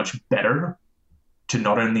so much better to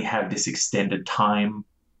not only have this extended time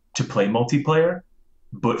to play multiplayer,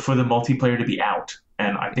 but for the multiplayer to be out.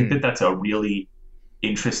 And I think that that's a really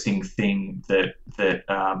interesting thing that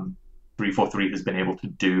 343 has been able to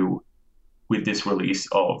do with this release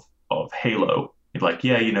of Halo. Like,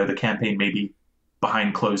 the campaign may be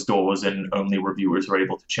behind closed doors and only reviewers are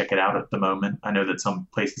able to check it out at the moment. I know that some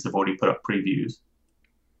places have already put up previews.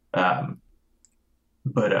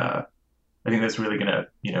 But I think that's really going to,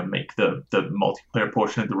 make the multiplayer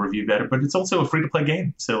portion of the review better. But it's also a free-to-play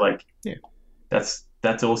game. So, like,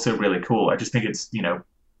 that's also really cool. I just think it's,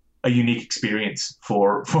 a unique experience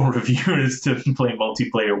for reviewers to play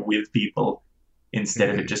multiplayer with people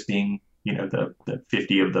instead of it just being, the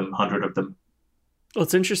 50 of them, 100 of them. Well,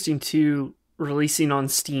 it's interesting, too, releasing on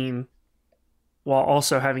Steam while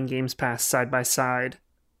also having Games Pass side by side.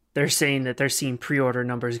 They're saying that they're seeing pre-order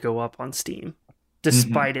numbers go up on Steam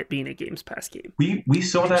despite it being a Games Pass game. We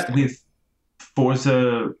saw that with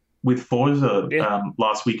Forza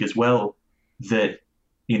last week as well, that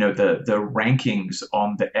the rankings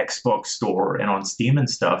on the Xbox store and on Steam and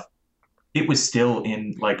stuff, it was still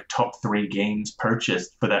in like top 3 games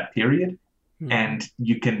purchased for that period. And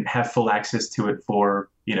you can have full access to it for,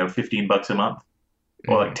 $15 a month,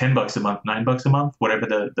 or like $10 a month, $9 a month, whatever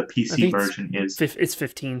the PC version is. It's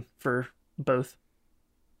 15 for both.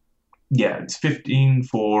 Yeah, it's 15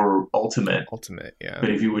 for Ultimate. Ultimate, yeah.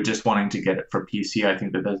 But if you were just wanting to get it for PC, I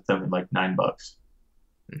think that's only like $9.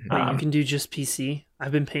 Wait, you can do just PC?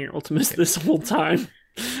 I've been paying Ultimate this whole time,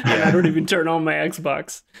 and I don't even turn on my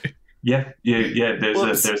Xbox. Yeah.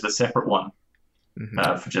 There's a separate one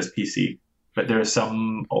for just PC. But there are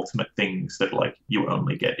some Ultimate things that like you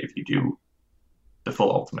only get if you do the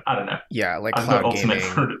full Ultimate. I don't know. Yeah, like I've got Ultimate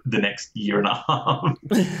for the next year and a half.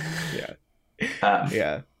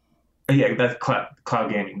 Yeah. Yeah, that's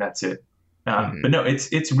cloud gaming. That's it. But no,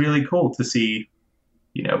 it's really cool to see,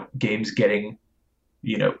 games getting,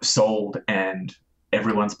 sold and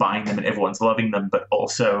everyone's buying them and everyone's loving them. But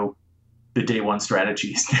also, the day one strategy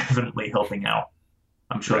is definitely helping out.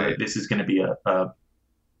 I'm sure that this is going to be a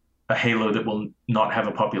Halo that will not have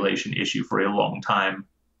a population issue for a long time,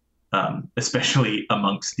 especially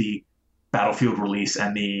amongst the Battlefield release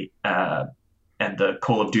and the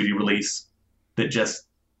Call of Duty release that just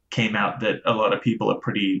came out that a lot of people are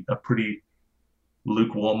pretty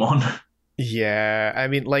lukewarm on. Yeah, I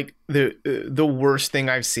mean, like the worst thing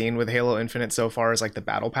I've seen with Halo Infinite so far is like the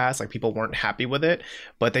Battle Pass. Like people weren't happy with it,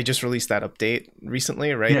 but they just released that update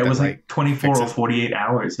recently, right? Yeah, it was like 24 or 48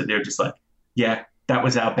 hours that they're just like, yeah, that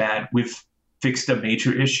was our bad. We've fixed a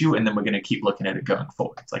major issue, and then we're going to keep looking at it going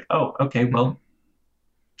forward. It's like, oh, okay, well,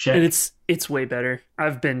 check. And it's way better.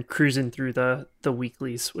 I've been cruising through the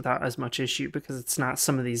weeklies without as much issue because it's not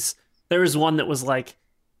some of these. There was one that was like,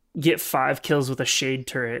 get 5 kills with a shade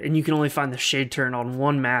turret, and you can only find the shade turret on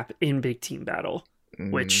one map in Big Team Battle,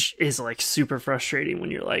 which is like super frustrating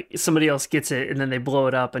when you're like, somebody else gets it, and then they blow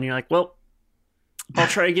it up, and you're like, well, I'll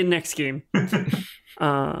try again next game.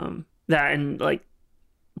 That and like,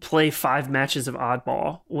 play 5 matches of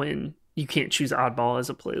Oddball when you can't choose Oddball as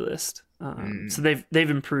a playlist. So they've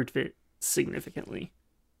improved it significantly.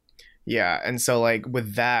 Yeah, and so like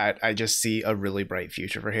with that, I just see a really bright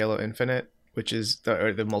future for Halo Infinite, which is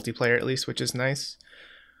the multiplayer at least, which is nice.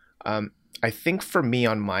 I think for me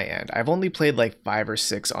on my end, I've only played like 5 or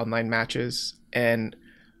 6 online matches, and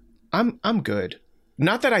I'm good.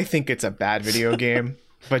 Not that I think it's a bad video game,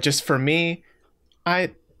 but just for me,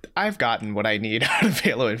 I've gotten what I need out of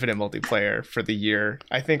Halo Infinite multiplayer for the year.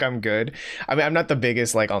 I think I'm good. I mean, I'm not the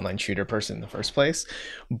biggest like online shooter person in the first place,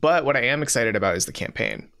 but what I am excited about is the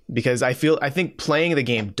campaign, because I think playing the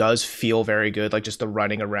game does feel very good. Like just the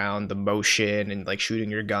running around, the motion, and like shooting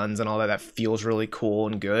your guns and all that feels really cool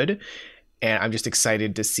and good. And I'm just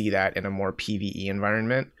excited to see that in a more PvE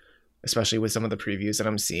environment, especially with some of the previews that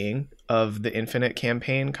I'm seeing of the Infinite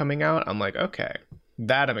campaign coming out. I'm like, okay,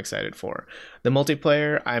 That I'm excited for. The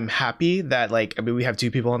multiplayer, I'm happy that like, I mean, we have 2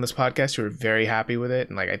 people on this podcast who are very happy with it,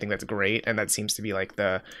 and like I think that's great, and that seems to be like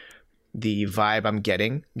the vibe I'm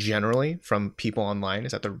getting generally from people online,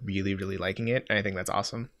 is that they're really, really liking it, and I think that's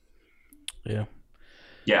awesome.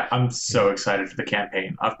 Yeah, I'm so excited for the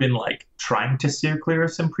campaign. I've been like trying to steer clear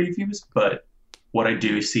of some previews, but what I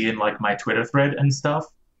do see in like my Twitter thread and stuff,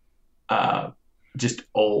 just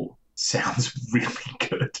all sounds really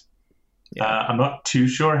good. Yeah. I'm not too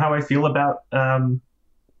sure how I feel about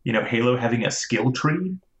Halo having a skill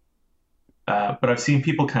tree, but I've seen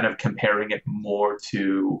people kind of comparing it more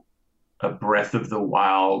to a Breath of the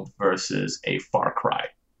Wild versus a Far Cry.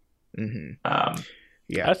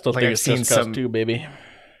 Yeah, I still like think I've it's seen Just Cause 2, baby.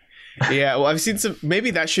 Yeah, well, I've seen some.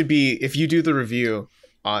 Maybe that should be, if you do the review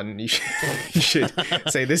on, you should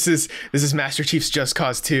say this is Master Chief's Just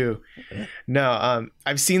Cause 2. No,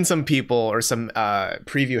 I've seen some people or some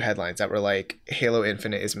preview headlines that were like, Halo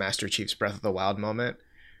Infinite is Master Chief's Breath of the Wild moment,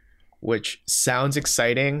 which sounds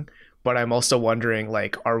exciting, but I'm also wondering,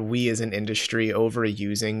 like, are we as an industry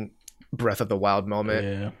overusing Breath of the Wild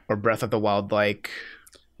moment or Breath of the Wild like?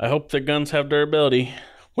 I hope the guns have durability.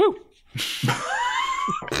 Woo!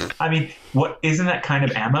 I mean, what isn't that kind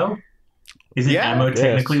of ammo? Isn't ammo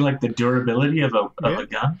technically like the durability of a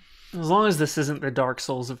gun? As long as this isn't the Dark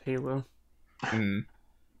Souls of Halo.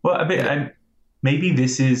 Well, I mean, maybe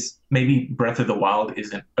Breath of the Wild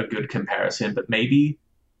isn't a good comparison, but maybe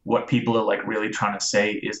what people are like really trying to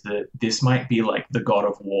say is that this might be like the God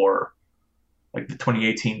of War, like the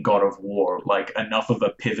 2018 God of War, like enough of a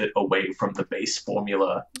pivot away from the base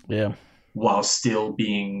formula, while still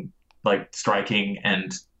being like striking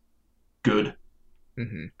and good.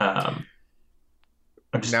 I'm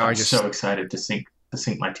so excited to sink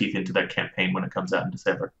my teeth into that campaign when it comes out in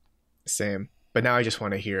December. Same, but now I just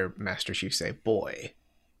want to hear Master Chief say "boy."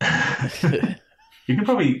 You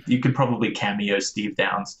could probably cameo Steve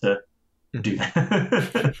Downs to do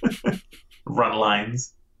that. Run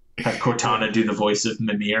lines. Have Cortana do the voice of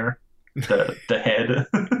Mimir, the head.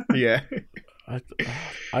 Yeah.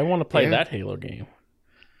 I want to play that Halo game.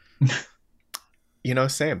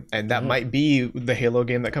 Same. And that might be the Halo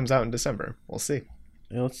game that comes out in December. We'll see.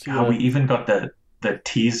 Yeah, let's see. We even got the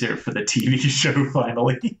teaser for the TV show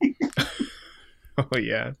finally. Oh,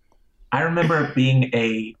 yeah. I remember being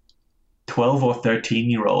a 12 or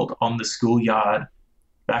 13-year-old on the schoolyard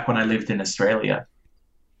back when I lived in Australia,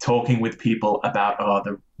 talking with people about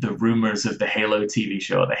the rumors of the Halo TV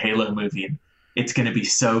show, the Halo movie, and it's going to be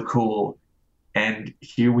so cool. And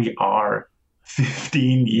here we are,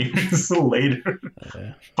 15 years later,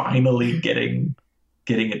 finally getting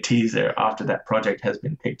a teaser after that project has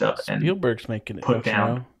been picked up and Spielberg's making it put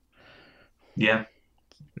down. Now. Yeah,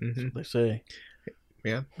 that's what they say.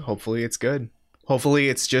 Yeah, hopefully it's good. Hopefully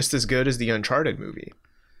it's just as good as the Uncharted movie.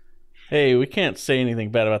 Hey, we can't say anything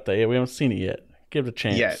bad about that yet. We haven't seen it yet. Give it a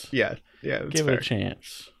chance. Yeah. Give it a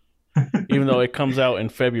chance. Even though it comes out in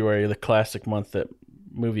February, the classic month that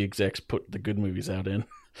movie execs put the good movies out in.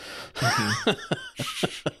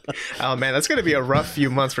 Oh man, that's gonna be a rough few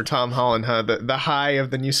months for Tom Holland, huh? The high of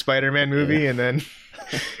the new Spider-Man movie, and then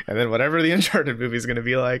whatever the Uncharted movie is gonna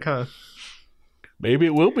be like, huh? Maybe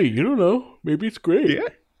it will be. You don't know. Maybe it's great. Yeah,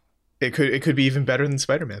 it could be even better than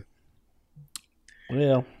Spider-Man.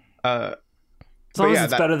 Yeah. As long as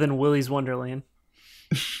it's better than Willy's Wonderland.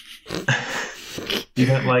 You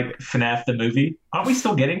don't like FNAF the movie? Are we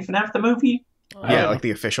still getting FNAF the movie? Yeah, like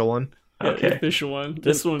the official one. Okay, the official one.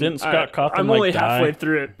 This one didn't Scott Cawthon I'm only halfway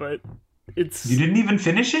through it, but it's. You didn't even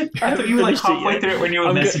finish it? I thought you were like halfway through it when you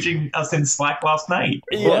were messaging us in Slack last night.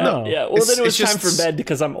 Yeah, well, then it was time for bed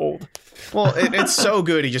because I'm old. Well, it's so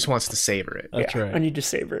good. He just wants to savor it. That's right. I need to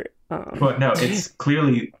savor it. But no, it's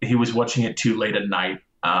clearly he was watching it too late at night.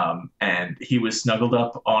 And he was snuggled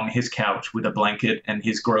up on his couch with a blanket and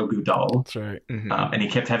his Grogu doll. That's right. Mm-hmm. And he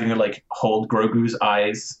kept having to like hold Grogu's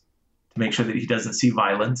eyes to make sure that he doesn't see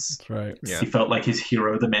violence. That's right. Yeah. He felt like his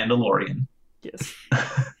hero, the Mandalorian. Yes.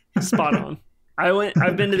 Spot on.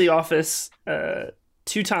 I've been to the office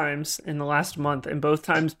 2 times in the last month, and both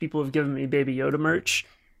times people have given me Baby Yoda merch.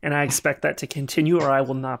 And I expect that to continue, or I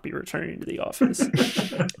will not be returning to the office.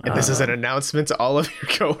 And this is an announcement to all of your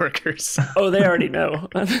coworkers. Oh, they already know.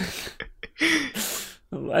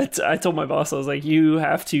 I told my boss, I was like, you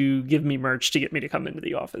have to give me merch to get me to come into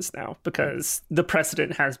the office now, because the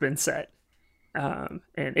precedent has been set, and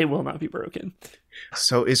it will not be broken.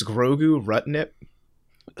 So is Grogu Rutnip?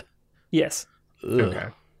 Yes. Ugh. Okay.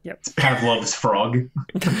 Yep. Pavlov's frog.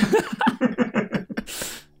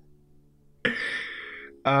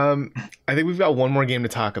 I think we've got one more game to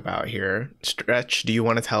talk about here. Stretch, do you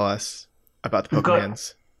want to tell us about the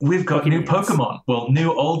Pokemans? We've got new Pokemon. Well,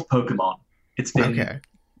 new old Pokemon. It's been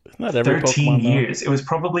Not every 13 Pokemon, years. It was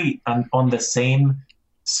probably on the same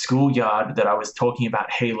schoolyard that I was talking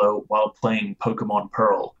about Halo while playing Pokemon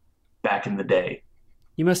Pearl back in the day.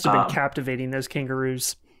 You must have been captivating those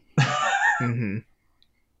kangaroos. Mm-hmm.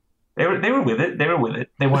 They were with it. They were with it.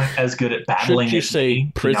 They weren't as good at battling. Should you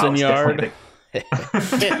say prison yard?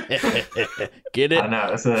 Get it? I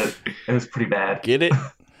know. It was pretty bad. Get it?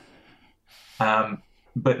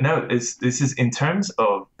 But no, this is, in terms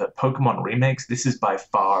of the Pokemon remakes, this is by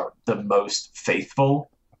far the most faithful,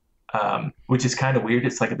 which is kind of weird.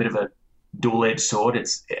 It's like a bit of a dual-edged sword.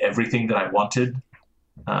 It's everything that I wanted,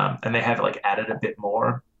 and they have like added a bit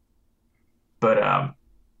more. But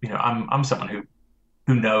I'm someone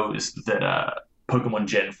who knows that Pokemon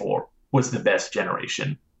Gen 4 was the best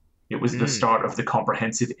generation. It was the start of the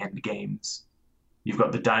comprehensive end games. You've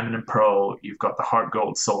got the Diamond and Pearl, you've got the Heart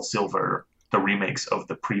Gold, Soul Silver, the remakes of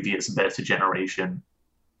the previous better generation.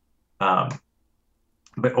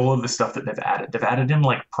 But all of the stuff that they've added in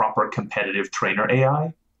like proper competitive trainer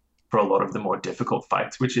AI for a lot of the more difficult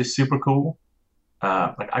fights, which is super cool.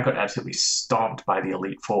 Like I got absolutely stomped by the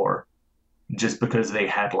Elite Four just because they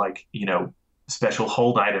had like, special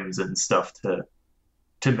hold items and stuff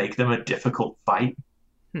to make them a difficult fight.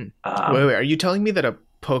 Wait, are you telling me that a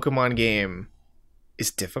Pokemon game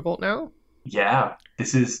is difficult now? Yeah,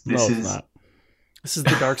 this is not. This is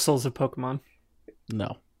the Dark Souls of Pokemon.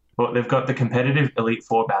 No. Well, they've got the competitive Elite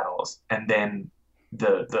Four battles, and then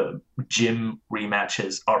the gym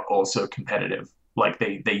rematches are also competitive. Like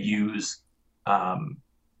they use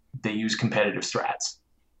competitive strats,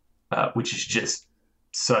 which is just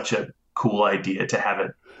such a cool idea to have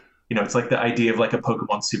it. It's like the idea of like a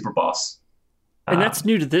Pokemon Super Boss. And that's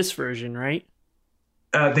new to this version, right?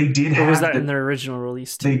 They did have. Or was that in their original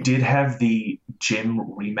release too? They did have the gym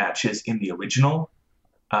rematches in the original.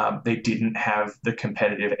 They didn't have the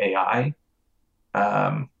competitive AI.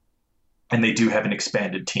 And they do have an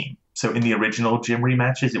expanded team. So in the original gym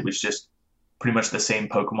rematches, it was just pretty much the same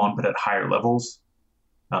Pokemon, but at higher levels.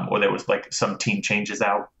 Or there was like some team changes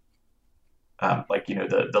out.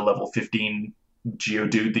 The level 15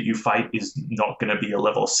 Geodude that you fight is not going to be a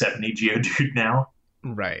level 70 Geodude now.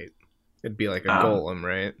 Right. It'd be like a Golem,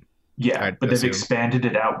 right? Yeah, but they've expanded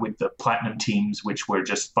it out with the Platinum teams, which were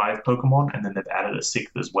just 5 Pokemon, and then they've added a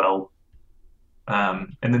 6th as well.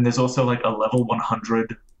 And then there's also like a level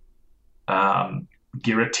 100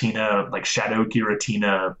 Giratina, like Shadow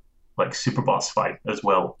Giratina, like super boss fight as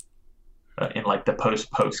well in like the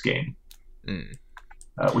post game,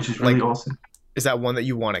 which is really awesome. Is that one that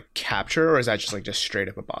you want to capture, or is that just straight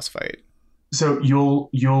up a boss fight? So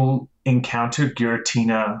you'll encounter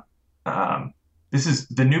Giratina. This is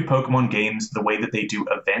the new Pokemon games. The way that they do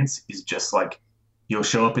events is just like you'll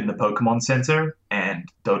show up in the Pokemon Center and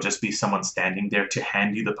there'll just be someone standing there to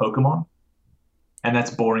hand you the Pokemon. And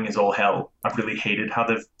that's boring as all hell. I've really hated how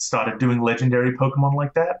they've started doing legendary Pokemon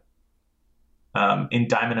like that. In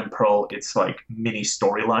Diamond and Pearl, it's like mini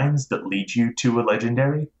storylines that lead you to a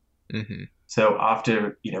legendary. Mm-hmm. So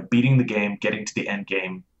after, beating the game, getting to the end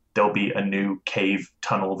game, there'll be a new cave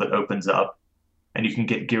tunnel that opens up and you can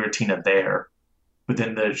get Giratina there. But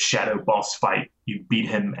then the shadow boss fight, you beat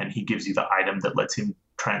him and he gives you the item that lets him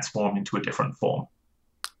transform into a different form.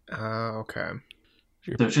 Okay.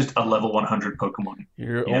 So it's just a level 100 Pokemon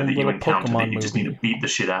Your that own you little encounter Pokemon that you just need to beat the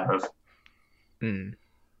shit out of.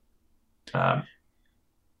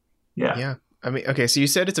 Yeah. I mean, okay, so you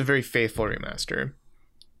said it's a very faithful remaster.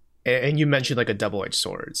 And you mentioned like a double-edged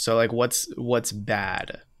sword. So like what's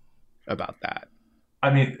bad about that?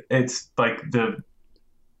 I mean, it's like the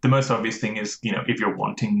most obvious thing is, if you're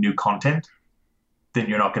wanting new content, then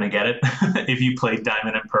you're not going to get it. If you played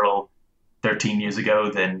Diamond and Pearl 13 years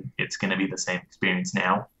ago, then it's going to be the same experience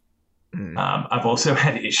now. I've also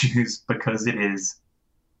had issues because it is,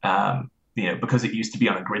 because it used to be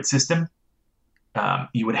on a grid system.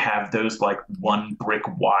 You would have those like one brick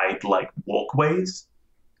wide like walkways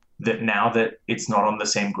that now that it's not on the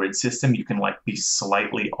same grid system, you can like be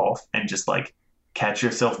slightly off and just like catch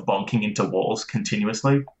yourself bonking into walls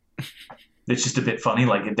continuously. It's just a bit funny.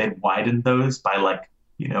 Like if they'd widened those by like,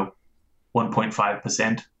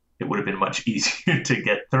 1.5%, it would have been much easier to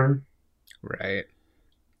get through. Right.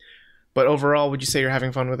 But overall, would you say you're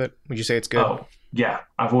having fun with it? Would you say it's good? Oh, yeah.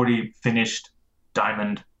 I've already finished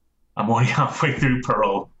Diamond. I'm already halfway through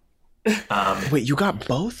Pearl. Wait, you got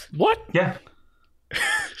both? What? Yeah.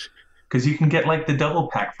 Because you can get like the double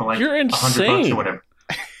pack for like You're insane. $100 or whatever.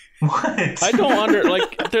 What? I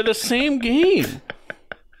don't they're the same game.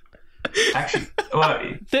 Actually, well,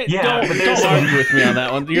 Don't there's argue with me on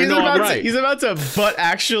that one. You know I'm right. He's about to, but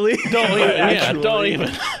actually. Don't even. Don't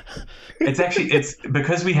even. It's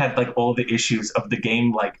because we had like all the issues of the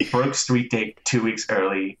game like broke Street Date 2 weeks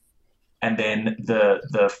early, and then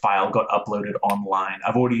the file got uploaded online.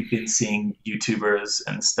 I've already been seeing YouTubers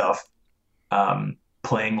and stuff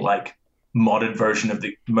playing like modded versions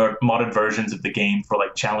of the game for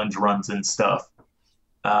like challenge runs and stuff.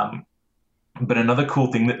 But another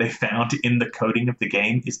cool thing that they found in the coding of the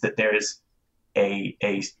game is that there is a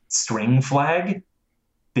string flag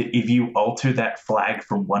that if you alter that flag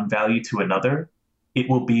from one value to another, it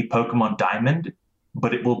will be Pokemon Diamond,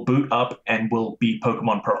 but it will boot up and will be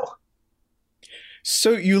Pokemon Pearl.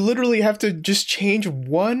 So you literally have to just change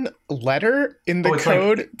one letter in the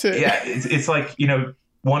code to... Yeah, it's like,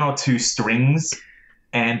 one or two strings,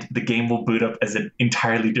 and the game will boot up as an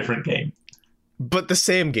entirely different game. But the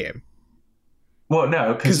same game. Well,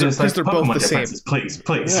 no, because there's like they're Pokemon both the differences. same.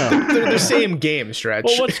 Please. Yeah. They're the same game, Stretch.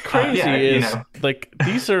 Well, what's crazy is like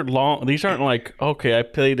these are long. These aren't like, okay, I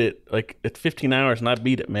played it like it's 15 hours and I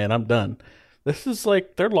beat it, man. I'm done. This is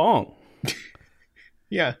like they're long.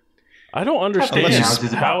 Yeah, I don't understand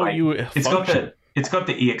how you. It's got the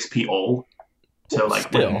EXP all. So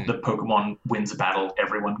like when the Pokemon wins a battle,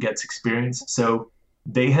 everyone gets experience. So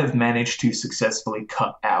they have managed to successfully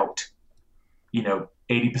cut out,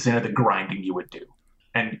 80% of the grinding you would do.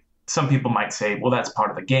 And some people might say, well, that's part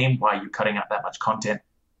of the game. Why are you cutting out that much content?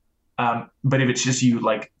 But if it's just you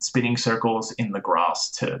like spinning circles in the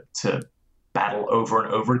grass to battle over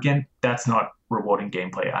and over again, that's not rewarding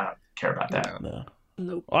gameplay. I don't care about that. No.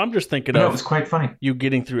 Nope. Well, I'm just thinking it was quite funny. You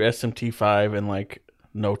getting through SMT5 in like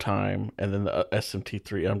no time, and then the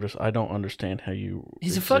SMT3. I don't understand how you.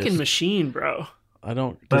 He's a fucking machine, bro. I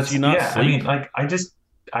don't. Does he not sleep? I mean, like I just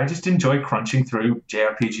enjoy crunching through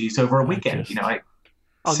JRPGs over a weekend.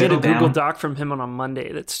 I'll get a Google Doc from him on a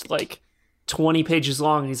Monday that's like 20 pages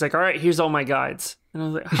long, and he's like, "All right, here's all my guides," and I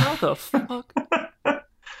was like, "How the fuck?"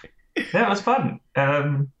 Yeah, it was fun.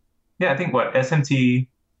 I think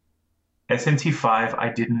SMT5,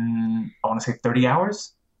 I want to say 30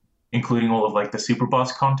 hours, including all of like the super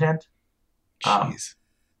boss content. Jeez.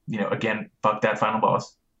 Again, fuck that final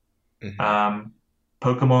boss. Mm-hmm.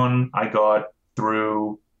 Pokemon, I got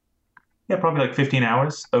through, probably like 15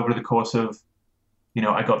 hours over the course of,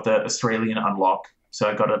 I got the Australian unlock. So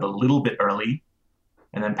I got it a little bit early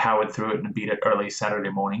and then powered through it and beat it early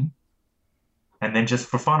Saturday morning. And then just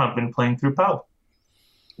for fun, I've been playing through Pearl.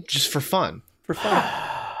 Just for fun? For fun.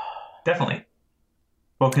 Definitely.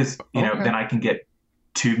 Well, because, then I can get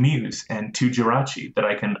 2 Mews and 2 Jirachi that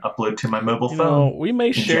I can upload to my mobile phone. We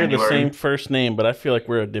may share the same first name, but I feel like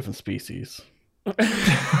we're a different species.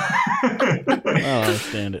 I don't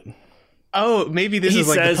understand it. Oh, maybe this is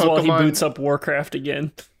like the Pokemon... He says while he boots up Warcraft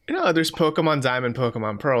again. There's Pokemon Diamond,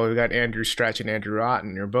 Pokemon Pearl. We've got Andrew Stretch and Andrew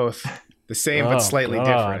Rotten. You're both the same, but slightly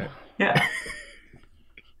different. Yeah.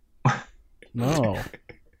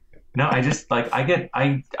 No, I just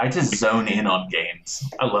I just zone in on games.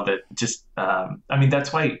 I love it. Just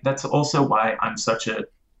that's also why I'm such a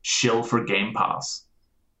shill for Game Pass.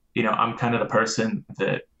 I'm kind of the person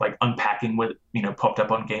that like Unpacking with popped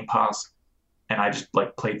up on Game Pass, and I just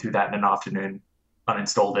like played through that in an afternoon,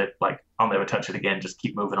 uninstalled it. Like I'll never touch it again. Just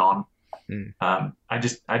keep moving on. I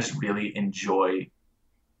just really enjoy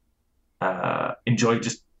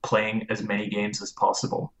just playing as many games as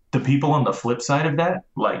possible. The people on the flip side of that,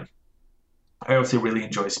 like, I also really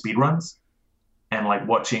enjoy speedruns and like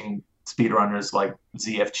watching speedrunners like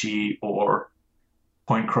ZFG or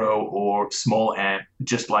Point Crow or Small Ant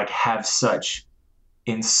just like have such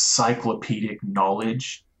encyclopedic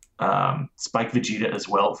knowledge. Spike Vegeta as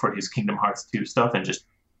well for his Kingdom Hearts 2 stuff and just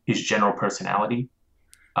his general personality.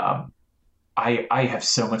 I have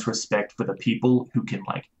so much respect for the people who can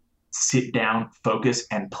like sit down, focus,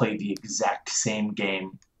 and play the exact same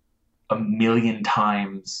game a million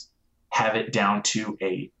times, have it down to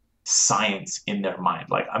a science in their mind.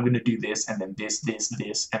 Like, I'm going to do this, and then this,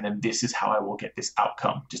 and then this is how I will get this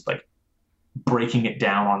outcome. Just like breaking it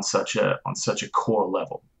down on such a core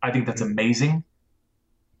level. I think that's amazing.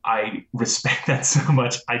 I respect that so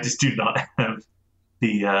much. I just do not have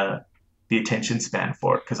the attention span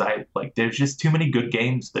for it because there's just too many good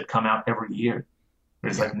games that come out every year.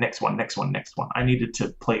 There's like next one. I needed to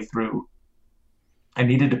play through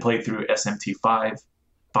SMT5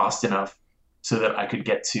 fast enough so that I could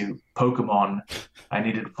get to Pokemon. I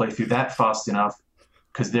needed to play through that fast enough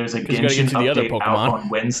because there's a Genshin update out on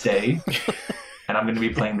Wednesday, and I'm going to be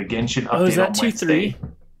playing the Genshin update on Wednesday.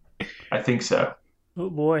 I think so. Oh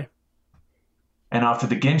boy. And after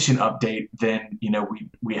the Genshin update, then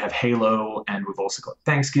we have Halo, and we've also got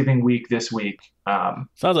Thanksgiving week this week. Sounds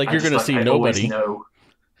like you're going to see nobody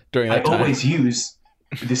during that time. I always use.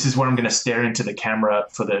 This is where I'm going to stare into the camera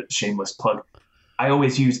for the shameless plug. I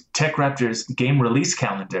always use TechRaptor's game release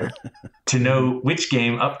calendar to know which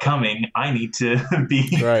game upcoming I need to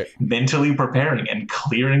be mentally preparing and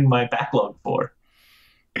clearing my backlog for.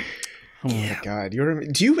 Oh my god!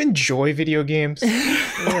 Do you enjoy video games,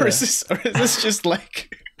 or is this just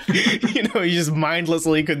like you just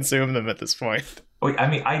mindlessly consume them at this point? I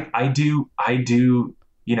mean, I do.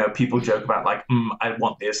 People joke about like, I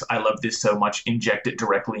want this, I love this so much, inject it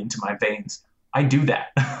directly into my veins. I do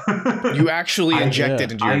that. You actually inject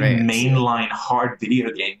it into your veins. I mainline hard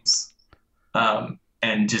video games,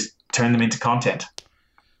 and just turn them into content.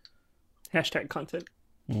 Hashtag content.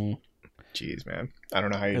 Jeez, man. I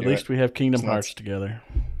don't know how you do it. At least we have Kingdom Hearts together.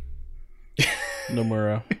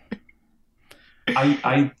 Nomura.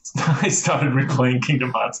 I started replaying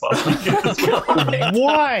Kingdom Hearts last weekend.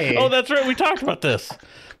 Why? Oh, that's right. We talked about this.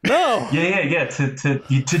 No. Yeah. To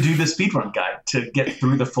do the speedrun guide, to get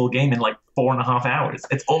through the full game in like 4.5 hours.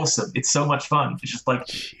 It's awesome. It's so much fun. It's just like,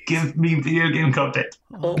 give me video game content.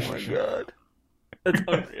 Oh my god. That's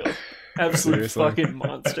unreal. Absolute fucking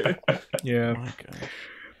monster. Yeah. Oh my god.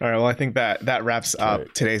 All right, well, I think that wraps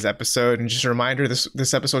up today's episode. And just a reminder,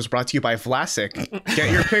 this episode is brought to you by Vlasic. Get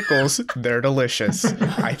your pickles. They're delicious.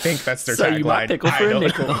 I think that's their tagline. You bought pickle for a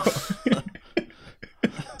nickel.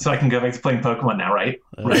 So I can go back to playing Pokemon now, right?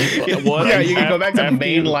 What? Yeah, you can go back to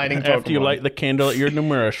mainlining Pokemon. After you light the candle at your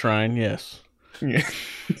Nomura shrine, yes. Yeah.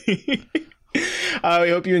 We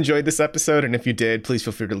hope you enjoyed this episode, and if you did, please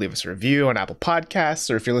feel free to leave us a review on Apple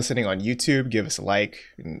Podcasts, or if you're listening on YouTube, give us a like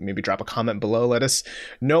and maybe drop a comment below. Let us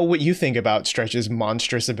know what you think about Stretch's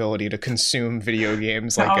monstrous ability to consume video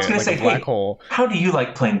games like a black hole. How do you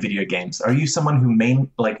like playing video games? Are you someone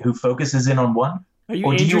who focuses in on one? Are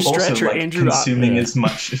you Andrew Stretch or Andrew consuming as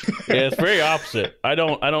much? Yeah, it's very opposite. I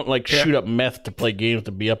don't like shoot up meth to play games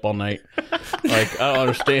to be up all night. Like, I don't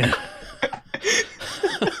understand.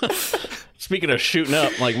 Speaking of shooting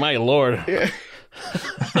up, like, my lord. Yeah.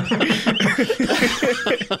 That's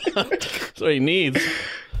what he needs.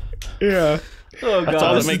 Yeah. Oh god, that's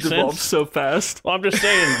all that makes sense. So fast. Well, I'm just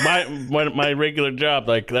saying, my regular job,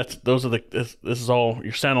 like, this is all.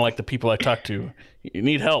 You're sounding like the people I talk to. You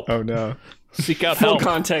need help. Oh no. Seek out Full help.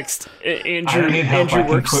 context. I don't need help. I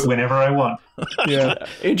can quit whenever I want. Yeah.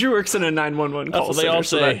 Andrew works in a 911 call center, all say.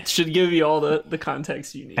 So that should give you all the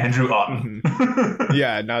context you need. Andrew Otten.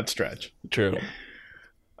 Yeah, not Stretch. True.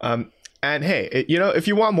 And hey, if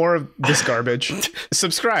you want more of this garbage,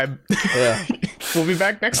 subscribe. Yeah. We'll be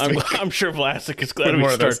back next week. I'm sure Vlasic is glad we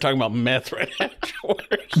started talking about meth right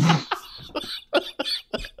afterwards.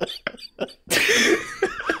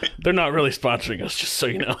 They're not really sponsoring us, just so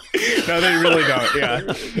you know. No, they really don't. Yeah.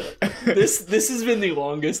 This has been the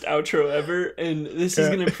longest outro ever, and this is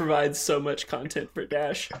going to provide so much content for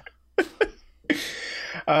Dash.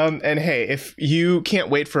 And hey, if you can't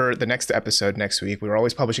wait for the next episode next week, we're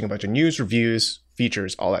always publishing a bunch of news, reviews,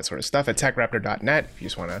 features, all that sort of stuff at techraptor.net if you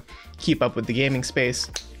just want to keep up with the gaming space.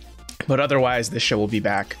 But otherwise, this show will be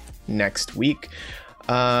back next week.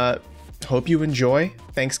 Hope you enjoy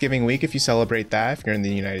Thanksgiving week if you celebrate that, if you're in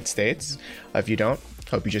the United States. If you don't,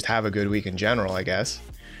 hope you just have a good week in general, I guess.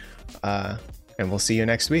 And we'll see you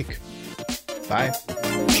next week. Bye.